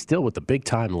Kelly still with the big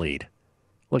time lead.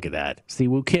 Look at that.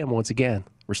 Siwoo Kim once again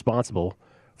responsible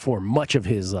for much of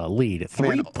his lead.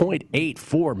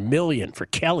 $3.84 million for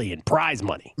Kelly in prize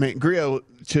money. Man, Grillo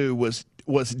too was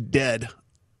dead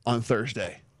on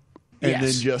Thursday, and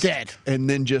Yes, dead. and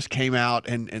then just came out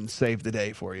and saved the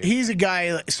day for you. He's a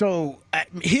guy. So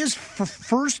his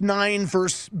first 9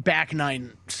 versus back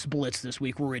 9 splits this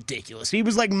week were ridiculous. He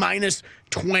was like minus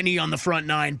 20 on the front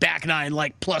 9, back 9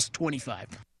 like plus 25.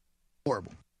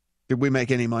 Horrible. Did we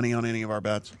make any money on any of our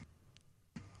bets?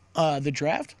 The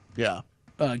draft. Yeah.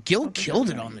 Gil killed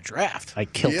it on the draft. I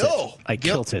killed Gil. it. I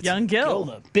killed it. Young Gil.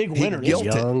 Gil, the big winner. this Gil.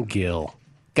 year. Young Gil.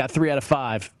 Got 3 out of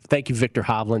 5. Thank you, Victor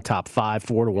Hovland. Top 5,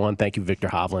 4-1. Thank you, Victor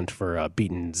Hovland, for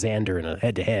beating Xander in a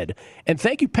head-to-head. And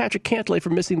thank you, Patrick Cantlay, for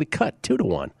missing the cut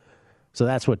 2-1. So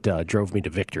that's what drove me to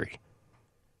victory.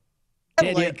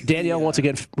 Danielle, once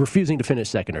again, refusing to finish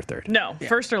second or third. No,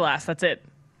 first or last. That's it.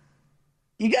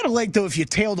 You got to like, though, if you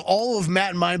tailed all of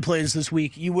Matt and mine plays this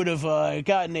week, you would have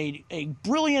gotten a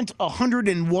brilliant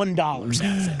 $101 out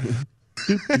of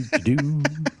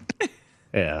it.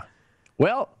 Yeah.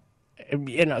 Well,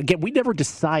 again, we never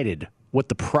decided what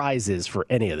the prize is for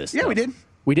any of this Yeah, stuff. we did.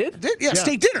 We did? Yeah,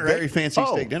 steak dinner, right? Very fancy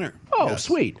steak dinner. Oh, Yes.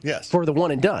 sweet. Yes. For the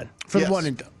one and done. For Yes. the one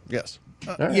and done. Yes.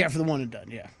 Yeah, for the one and done,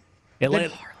 yeah.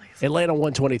 Atlanta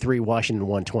 123, Washington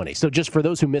 120. So just for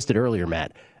those who missed it earlier,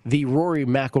 Matt, the Rory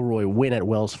McIlroy win at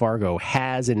Wells Fargo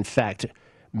has, in fact,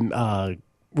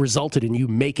 resulted in you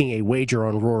making a wager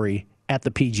on Rory at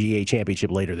the PGA Championship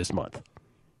later this month.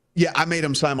 Yeah, I made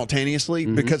them simultaneously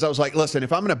because I was like, listen,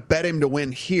 if I'm going to bet him to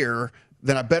win here,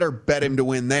 then I better bet him to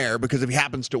win there, because if he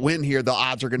happens to win here, the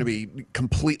odds are going to be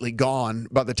completely gone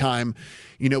by the time,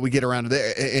 we get around to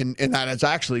there. And that is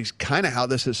actually kind of how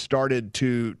this has started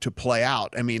to play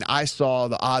out. I mean, I saw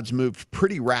the odds move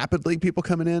pretty rapidly, people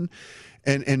coming in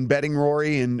and betting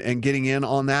Rory and getting in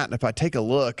on that. And if I take a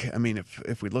look, I mean,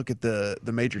 if we look at the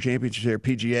major championships here,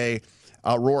 PGA,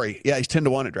 Rory, yeah, he's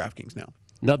 10-1 at DraftKings now.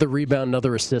 Another rebound,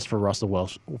 another assist for Russell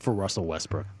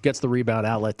Westbrook. Gets the rebound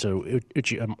outlet to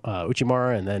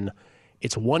Uchimara, and then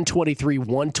it's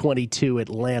 123-122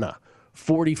 Atlanta.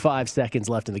 45 seconds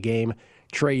left in the game.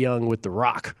 Trae Young with the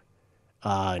rock,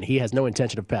 and he has no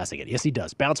intention of passing it. Yes, he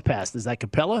does. Bounce pass. Is that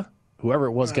Capella? Whoever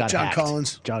it was got John hacked.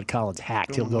 Collins. John Collins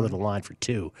hacked. He'll go to the line for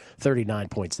 2.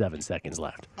 39.7 seconds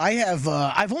left. I've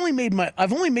only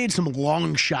made some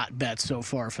long shot bets so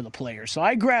far for the players. So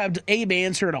I grabbed Abe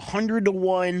Answer at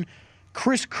 100-1,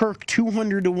 Chris Kirk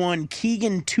 200-1,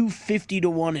 Keegan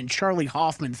 250-1, and Charlie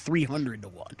Hoffman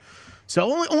 300-1.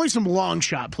 So only some long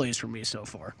shot plays for me so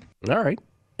far. All right.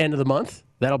 End of the month.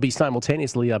 That'll be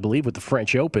simultaneously, I believe, with the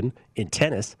French Open in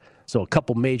tennis. So a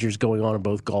couple majors going on in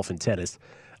both golf and tennis.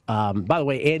 By the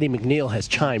way, Andy McNeil has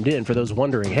chimed in for those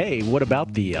wondering, hey, what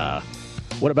about the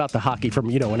hockey from,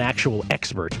 an actual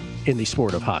expert in the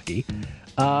sport of hockey?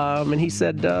 And he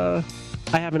said, I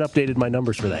haven't updated my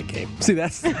numbers for that game. See,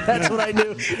 that's what I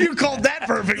knew. You called that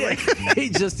perfectly.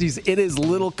 He's in his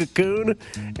little cocoon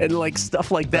and like stuff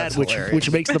like that,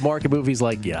 which makes the market move. He's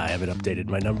like, yeah, I haven't updated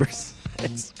my numbers.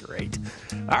 It's great.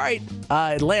 All right,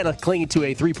 Atlanta clinging to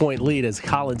a 3-point lead as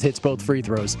Collins hits both free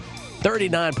throws.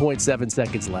 39.7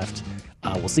 seconds left.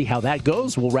 We'll see how that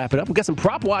goes. We'll wrap it up. We've got some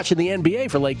prop watch in the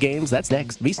NBA for late games. That's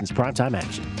next. VSiN's primetime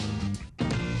action.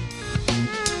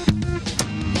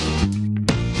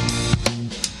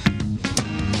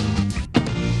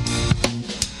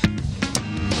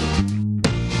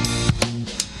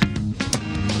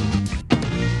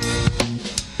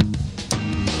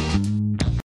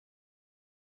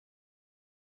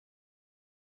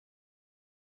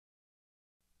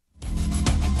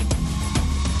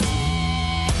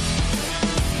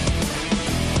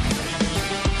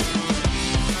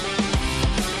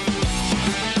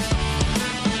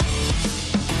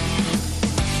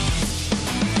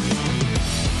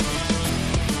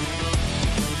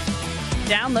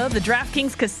 Download the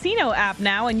DraftKings Casino app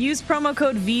now and use promo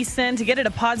code VSiN to get a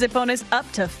deposit bonus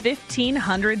up to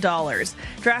 $1,500.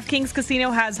 DraftKings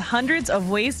Casino has hundreds of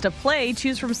ways to play.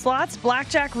 Choose from slots,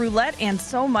 blackjack, roulette, and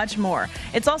so much more.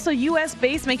 It's also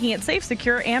U.S.-based, making it safe,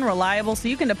 secure, and reliable so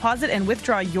you can deposit and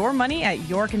withdraw your money at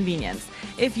your convenience.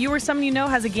 If you or someone you know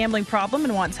has a gambling problem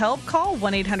and wants help, call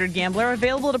 1-800-GAMBLER.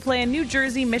 Available to play in New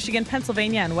Jersey, Michigan,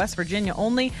 Pennsylvania, and West Virginia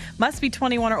only. Must be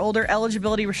 21 or older.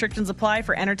 Eligibility restrictions apply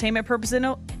for entertainment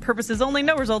purposes only.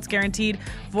 No results guaranteed.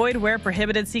 Void where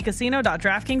prohibited. See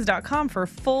casino.draftkings.com for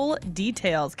full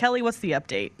details. Kelly, what's the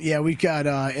update? Yeah, we've got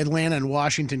Atlanta and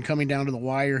Washington coming down to the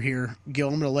wire here. Gil,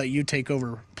 I'm going to let you take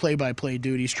over play-by-play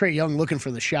duties. Trae Young looking for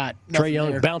the shot. Trae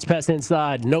Young, bounce pass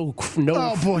inside. No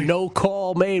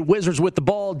call made. Wizards with the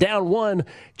ball, down 1.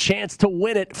 Chance to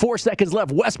win it. 4 seconds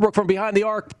left. Westbrook from behind the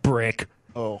arc. Brick.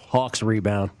 Oh, Hawks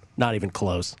rebound. Not even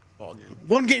close.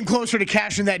 One game closer to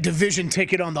cashing that division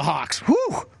ticket on the Hawks.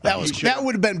 Whew, that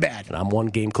would have been bad. And I'm one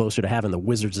game closer to having the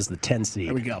Wizards as the 10 seed.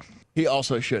 There we go. He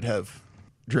also should have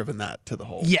driven that to the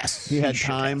hole. Yes. He had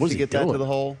time to get that to the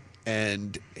hole,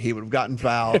 and he would have gotten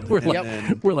fouled.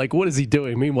 We're like, what is he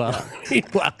doing? Meanwhile,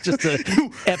 just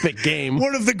an epic game.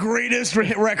 One of the greatest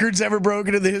records ever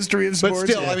broken in the history of sports. But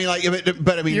still, I mean,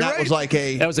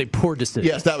 that was a poor decision.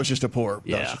 Yes, that was just a poor.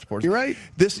 Yeah, you're right.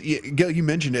 Gil, you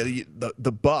mentioned it.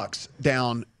 The Bucks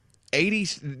down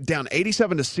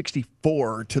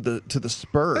 87-64 to the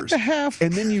Spurs at the half,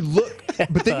 and then you look,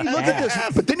 but then you look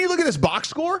at this box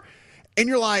score, and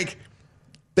you're like,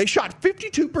 they shot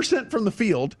 52% from the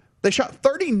field. They shot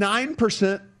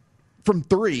 39% from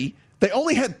 3. They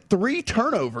only had 3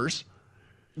 turnovers.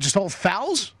 Just all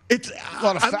fouls? It's a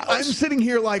lot of fouls. I'm sitting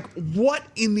here like, what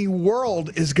in the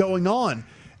world is going on?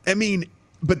 I mean,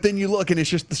 but then you look and it's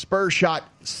just the Spurs shot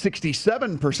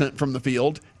 67% from the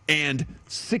field and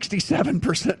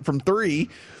 67% from 3.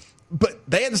 But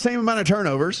they had the same amount of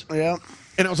turnovers. Yeah.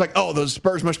 And I was like, oh, those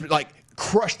Spurs must be like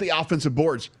crush the offensive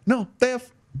boards. No, they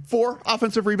have 4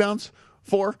 offensive rebounds.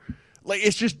 4. Like,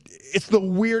 it's the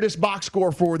weirdest box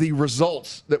score for the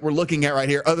results that we're looking at right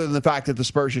here, other than the fact that the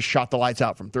Spurs just shot the lights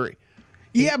out from 3.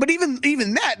 Yeah, but even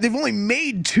that, they've only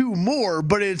made 2 more,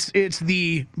 but it's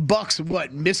the Bucks,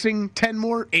 missing 10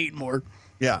 more? 8 more.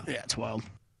 Yeah. Yeah, it's wild.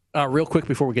 Real quick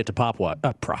before we get to prop watch.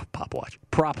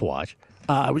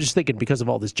 I was just thinking, because of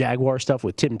all this Jaguar stuff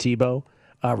with Tim Tebow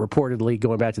reportedly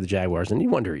going back to the Jaguars, and you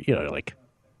wonder, like,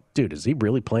 dude, is he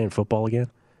really playing football again?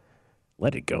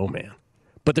 Let it go, man.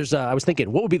 But I was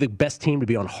thinking, what would be the best team to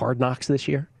be on Hard Knocks this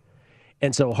year?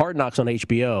 And so Hard Knocks on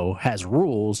HBO has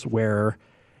rules where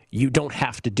you don't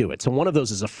have to do it. So one of those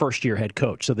is a first-year head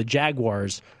coach. So the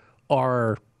Jaguars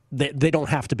are they don't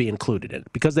have to be included in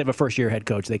it. Because they have a first-year head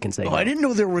coach, they can say no. I didn't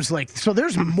know there was so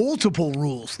there's multiple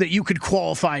rules that you could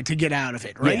qualify to get out of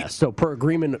it, right? Yeah, so per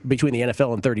agreement between the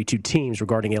NFL and 32 teams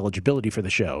regarding eligibility for the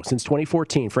show, since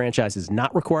 2014, franchises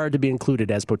not required to be included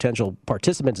as potential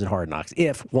participants in Hard Knocks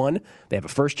if, 1, they have a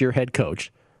first-year head coach,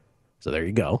 so there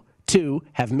you go, 2,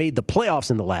 have made the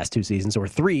playoffs in the last 2 seasons, or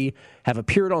 3, have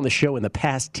appeared on the show in the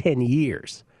past 10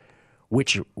 years.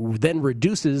 Which then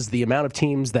reduces the amount of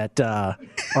teams that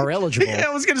are eligible Yeah,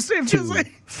 I was going to say, to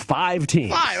 5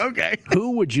 teams. 5, okay.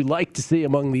 Who would you like to see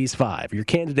among these 5? Your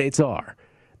candidates are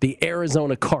the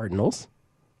Arizona Cardinals.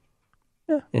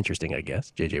 Interesting, I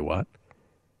guess. J.J. Watt.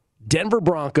 Denver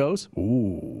Broncos.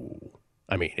 Ooh.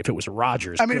 I mean, if it was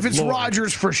Rodgers. I mean, if good it's Lord,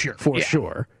 Rodgers, for sure. For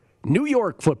sure. New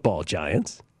York Football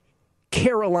Giants.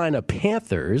 Carolina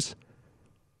Panthers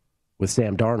with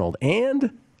Sam Darnold.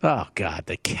 And... oh, God,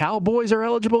 the Cowboys are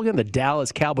eligible again? The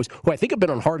Dallas Cowboys, who I think have been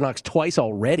on Hard Knocks twice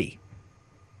already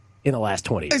in the last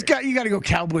 20 years. You got to go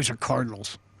Cowboys or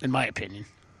Cardinals, in my opinion.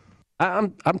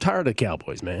 I'm tired of the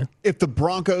Cowboys, man. If the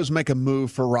Broncos make a move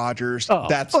for Rodgers,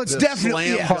 that's it's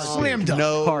definitely slam dunk.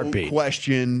 No heartbeat.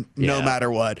 Question, no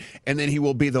matter what. And then he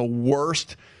will be the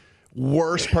worst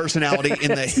personality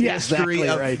in the history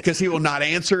of, because he will not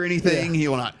answer anything, he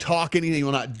will not talk anything, he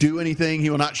will not do anything, he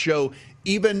will not show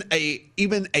even a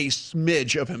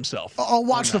smidge of himself. I'll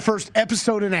watch the first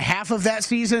episode and a half of that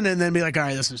season and then be like, all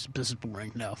right, this is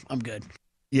boring. No, I'm good.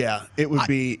 Yeah, it'd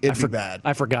be bad.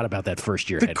 I forgot about that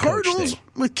first-year The head coach Cardinals thing.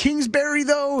 with Kingsbury,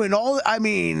 though, and all, I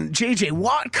mean, J.J.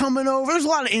 Watt coming over. There's a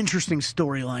lot of interesting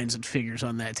storylines and figures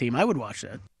on that team. I would watch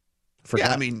that.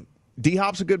 Yeah, I mean,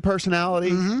 D-Hop's a good personality.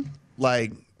 Mm-hmm.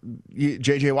 Like,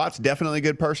 J.J. Watt's definitely a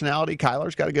good personality.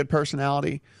 Kyler's got a good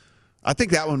personality. I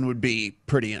think that one would be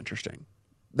pretty interesting.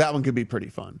 That one could be pretty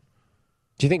fun.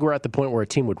 Do you think we're at the point where a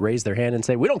team would raise their hand and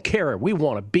say, we don't care, we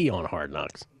want to be on Hard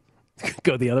Knocks?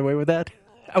 Go the other way with that?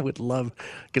 I would love,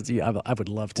 because I would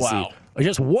love to see.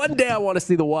 Just one day I want to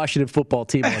see the Washington football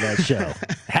team on that show.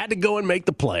 Had to go and make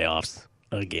the playoffs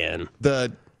again.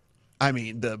 The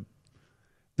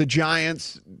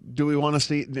Giants, do we want to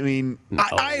see? I mean, no.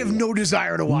 I have no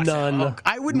desire to watch that.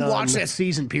 I wouldn't watch that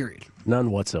season, period. None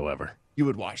whatsoever. You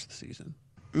would watch the season.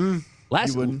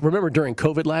 Remember during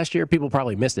COVID last year, people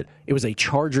probably missed it. It was a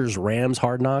Chargers-Rams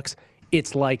Hard Knocks.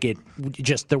 It's like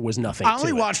there was nothing. I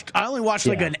only watched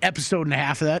like an episode and a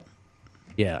half of that.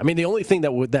 Yeah, I mean the only thing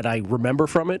that I remember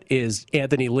from it is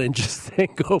Anthony Lynn just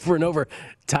saying over and over,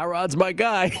 "Tyrod's my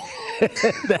guy."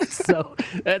 That's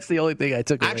the only thing I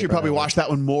took. I actually probably watched that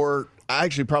one more. I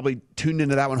actually probably tuned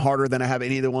into that one harder than I have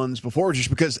any of the ones before, just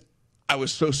because I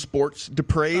was so sports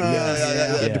depraved,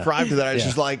 deprived that I was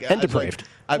just like depraved.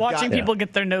 Watching people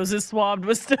get their noses swabbed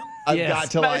was still. I've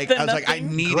got to like. I was like, I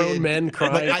needed. Grown men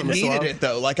crying. I needed it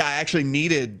though. Like I actually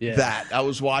needed that. I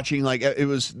was watching. Like it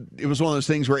was one of those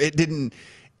things where it didn't.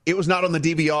 It was not on the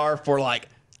DVR for like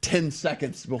 10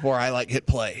 seconds before I like hit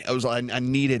play. I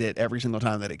needed it every single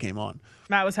time that it came on.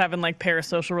 Matt was having like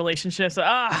parasocial relationships.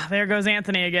 There goes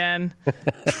Anthony again.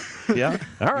 Yeah.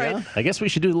 All right. Yeah. I guess we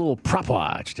should do a little prop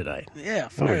watch tonight. Yeah,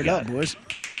 fire it up, boys.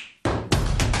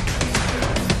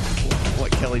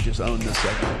 What Kelly just owned this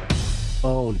segment.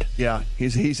 Owned. Yeah,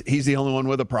 he's the only one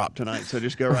with a prop tonight. So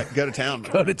just go to town.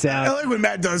 Go to town. I like when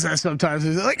Matt does that sometimes.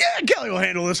 He's like, yeah, Kelly will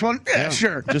handle this one. Yeah,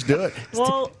 sure. Just do it.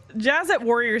 Well, Jazz at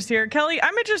Warriors here. Kelly,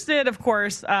 I'm interested, of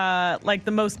course, like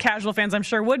the most casual fans I'm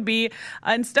sure would be,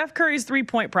 in Steph Curry's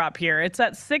 3-point prop here. It's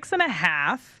at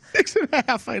 6.5.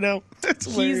 6.5, I know. That's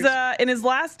he's in his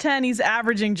last 10, he's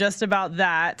averaging just about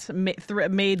that,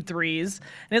 made threes.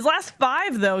 In his last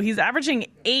 5, though, he's averaging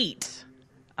 8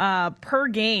 per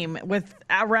game with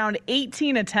around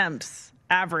 18 attempts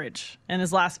average in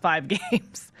his last 5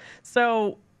 games.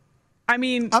 So, I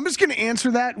mean, I'm just going to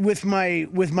answer that with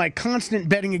my constant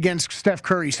betting against Steph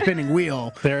Curry spinning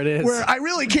wheel. There it is. Where I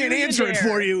really can't answer it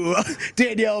for you,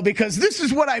 Danielle, because this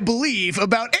is what I believe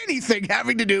about anything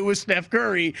having to do with Steph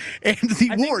Curry and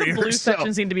the Warriors. The blue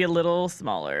section seem to be a little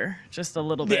smaller, just a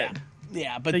little bit.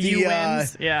 Yeah, but the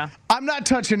wins. I'm not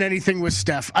touching anything with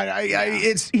Steph.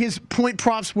 It's his point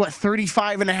props,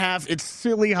 35.5. It's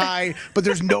silly high, but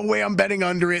there's no way I'm betting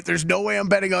under it. There's no way I'm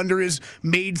betting under his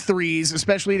made threes,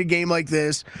 especially in a game like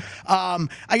this. I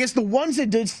guess the ones that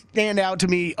did stand out to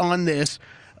me on this,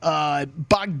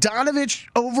 Bogdanovich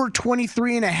over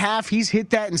 23.5. He's hit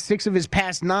that in 6 of his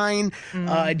past 9.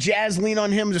 Jazz lean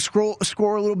on him to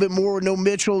score a little bit more. No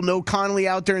Mitchell, no Conley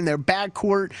out there in their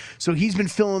backcourt. So he's been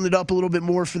filling it up a little bit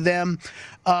more for them.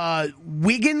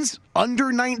 Wiggins under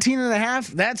 19.5.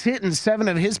 That's hit in 7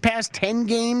 of his past 10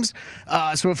 games.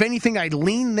 So if anything, I'd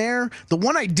lean there. The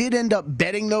one I did end up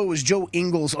betting, though, was Joe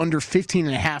Ingles under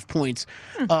 15.5 points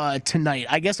tonight.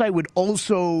 I guess I would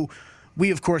also...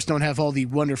 We, of course, don't have all the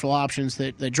wonderful options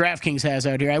that DraftKings has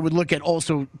out here. I would look at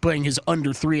also playing his under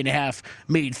 3.5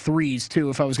 made threes, too,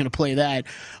 if I was going to play that.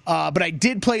 But I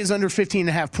did play his under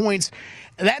 15.5 points.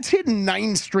 That's hitting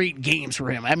 9 straight games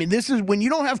for him. I mean, this is when you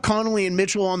don't have Conley and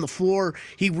Mitchell on the floor,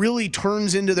 he really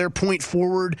turns into their point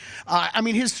forward. I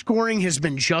mean, his scoring has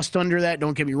been just under that.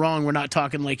 Don't get me wrong. We're not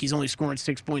talking like he's only scoring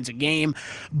 6 points a game.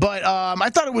 But I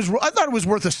thought it was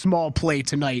worth a small play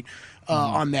tonight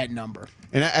on that number.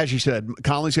 And as you said,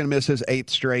 Conley's going to miss his 8th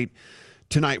straight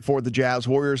tonight for the Jazz.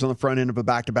 Warriors on the front end of a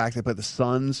back-to-back. They play the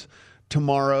Suns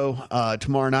tomorrow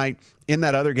night. In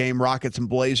that other game, Rockets and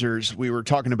Blazers, we were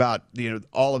talking about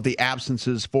all of the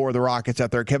absences for the Rockets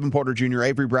out there. Kevin Porter Jr.,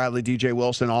 Avery Bradley, DJ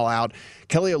Wilson all out.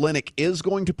 Kelly Olynyk is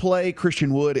going to play.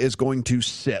 Christian Wood is going to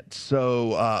sit.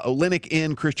 So Olynyk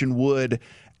in, Christian Wood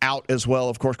out as well.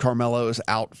 Of course, Carmelo is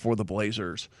out for the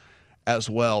Blazers as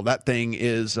well. That thing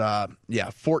is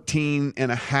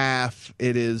 14.5.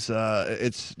 It is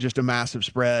it's just a massive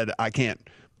spread. I can't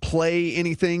play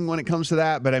anything when it comes to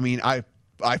that, but I mean I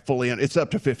fully it's up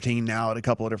to 15 now at a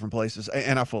couple of different places,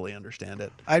 and I fully understand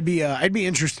it. I'd be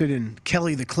interested in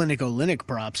Kelly the Clinic Olynyk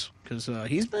props because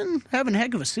he's been having a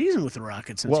heck of a season with the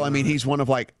Rockets. Well, I mean, he's one of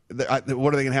what are they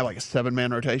going to have, like a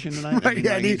 7-man rotation tonight? Right,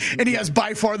 I mean, and he has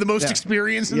by far the most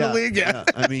experience in the league. Yeah.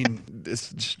 I mean,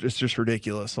 it's just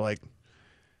ridiculous. Like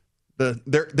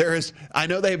there is. I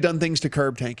know they've done things to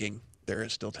curb tanking. There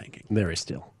is still tanking. There is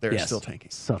still. There is still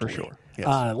tanking. Subtly. For sure. Yes.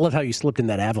 Love how you slipped in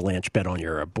that Avalanche bet on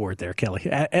your board there, Kelly.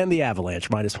 And the Avalanche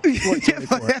minus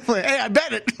 124. Hey, I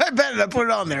bet it. I put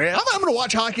it on there. Yeah. I'm going to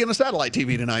watch hockey on a satellite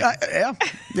TV tonight.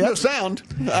 No sound.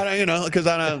 Because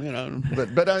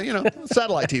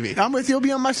satellite TV. I'm with you. You'll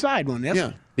be on my side one. Yep.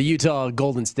 Yeah. The Utah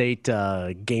Golden State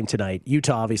game tonight.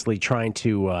 Utah obviously trying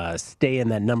to stay in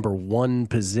that number 1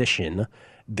 position.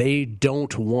 They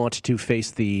don't want to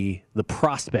face the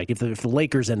prospect. If the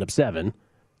Lakers end up 7,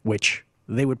 which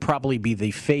they would probably be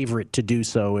the favorite to do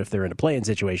so if they're in a play-in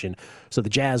situation. So the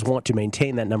Jazz want to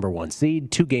maintain that number 1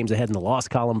 seed, 2 games ahead in the loss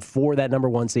column for that number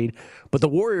 1 seed. But the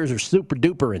Warriors are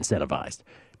super-duper incentivized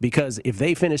because if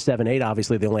they finish 7-8,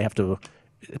 obviously they only have to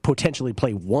potentially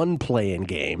play 1 play-in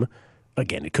game.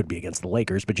 Again, it could be against the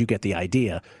Lakers, but you get the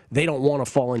idea. They don't want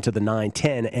to fall into the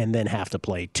 9-10 and then have to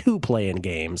play 2 play-in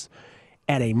games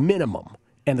at a minimum.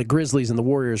 And the Grizzlies and the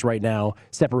Warriors right now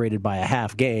separated by a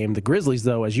half game. The Grizzlies,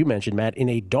 though, as you mentioned, Matt, in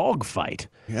a dogfight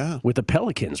with the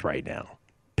Pelicans right now.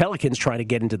 Pelicans trying to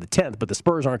get into the 10th, but the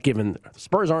Spurs aren't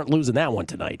losing that one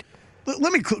tonight.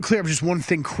 Let me clear up just one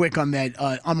thing quick on that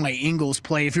on my Ingles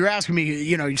play. If you're asking me,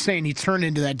 you're saying he turned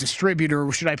into that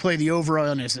distributor. Should I play the over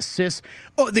on his assists?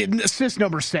 Oh, the assist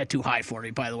number's set too high for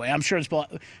me, by the way. I'm sure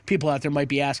people out there might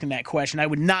be asking that question. I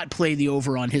would not play the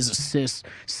over on his assists.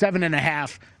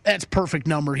 7.5. That's perfect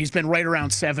number. He's been right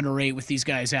around 7 or 8 with these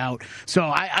guys out. So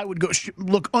I would go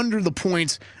look under the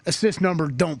points. Assist number,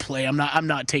 don't play. I'm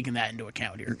not taking that into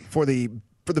account here.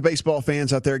 For the baseball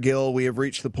fans out there, Gil, we have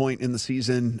reached the point in the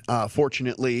season,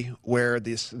 fortunately, where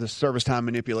the service time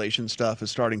manipulation stuff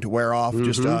is starting to wear off. Mm-hmm.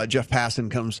 Just Jeff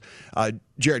Passan comes.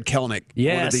 Jared Kelenic,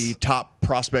 one of the top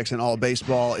prospects in all of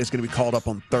baseball, is going to be called up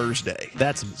on Thursday.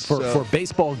 That's for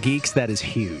baseball geeks, that is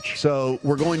huge. So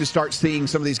we're going to start seeing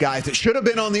some of these guys that should have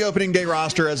been on the opening day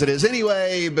roster as it is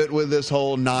anyway, but with this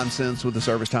whole nonsense with the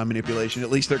service time manipulation, at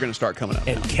least they're going to start coming up.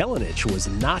 And Kelenic was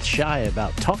not shy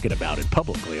about talking about it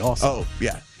publicly also. Oh,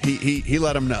 yeah. He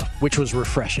let them know. Which was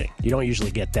refreshing. You don't usually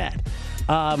get that.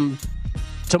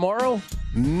 Tomorrow,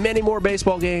 many more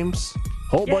baseball games.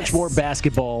 Whole bunch more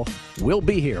basketball. We'll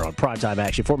be here on Primetime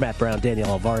Action. For Matt Brown,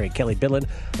 Danielle Alvari, and Kelly Bidlin,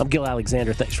 I'm Gil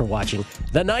Alexander. Thanks for watching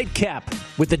The Nightcap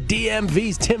with the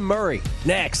DMV's Tim Murray.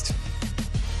 Next.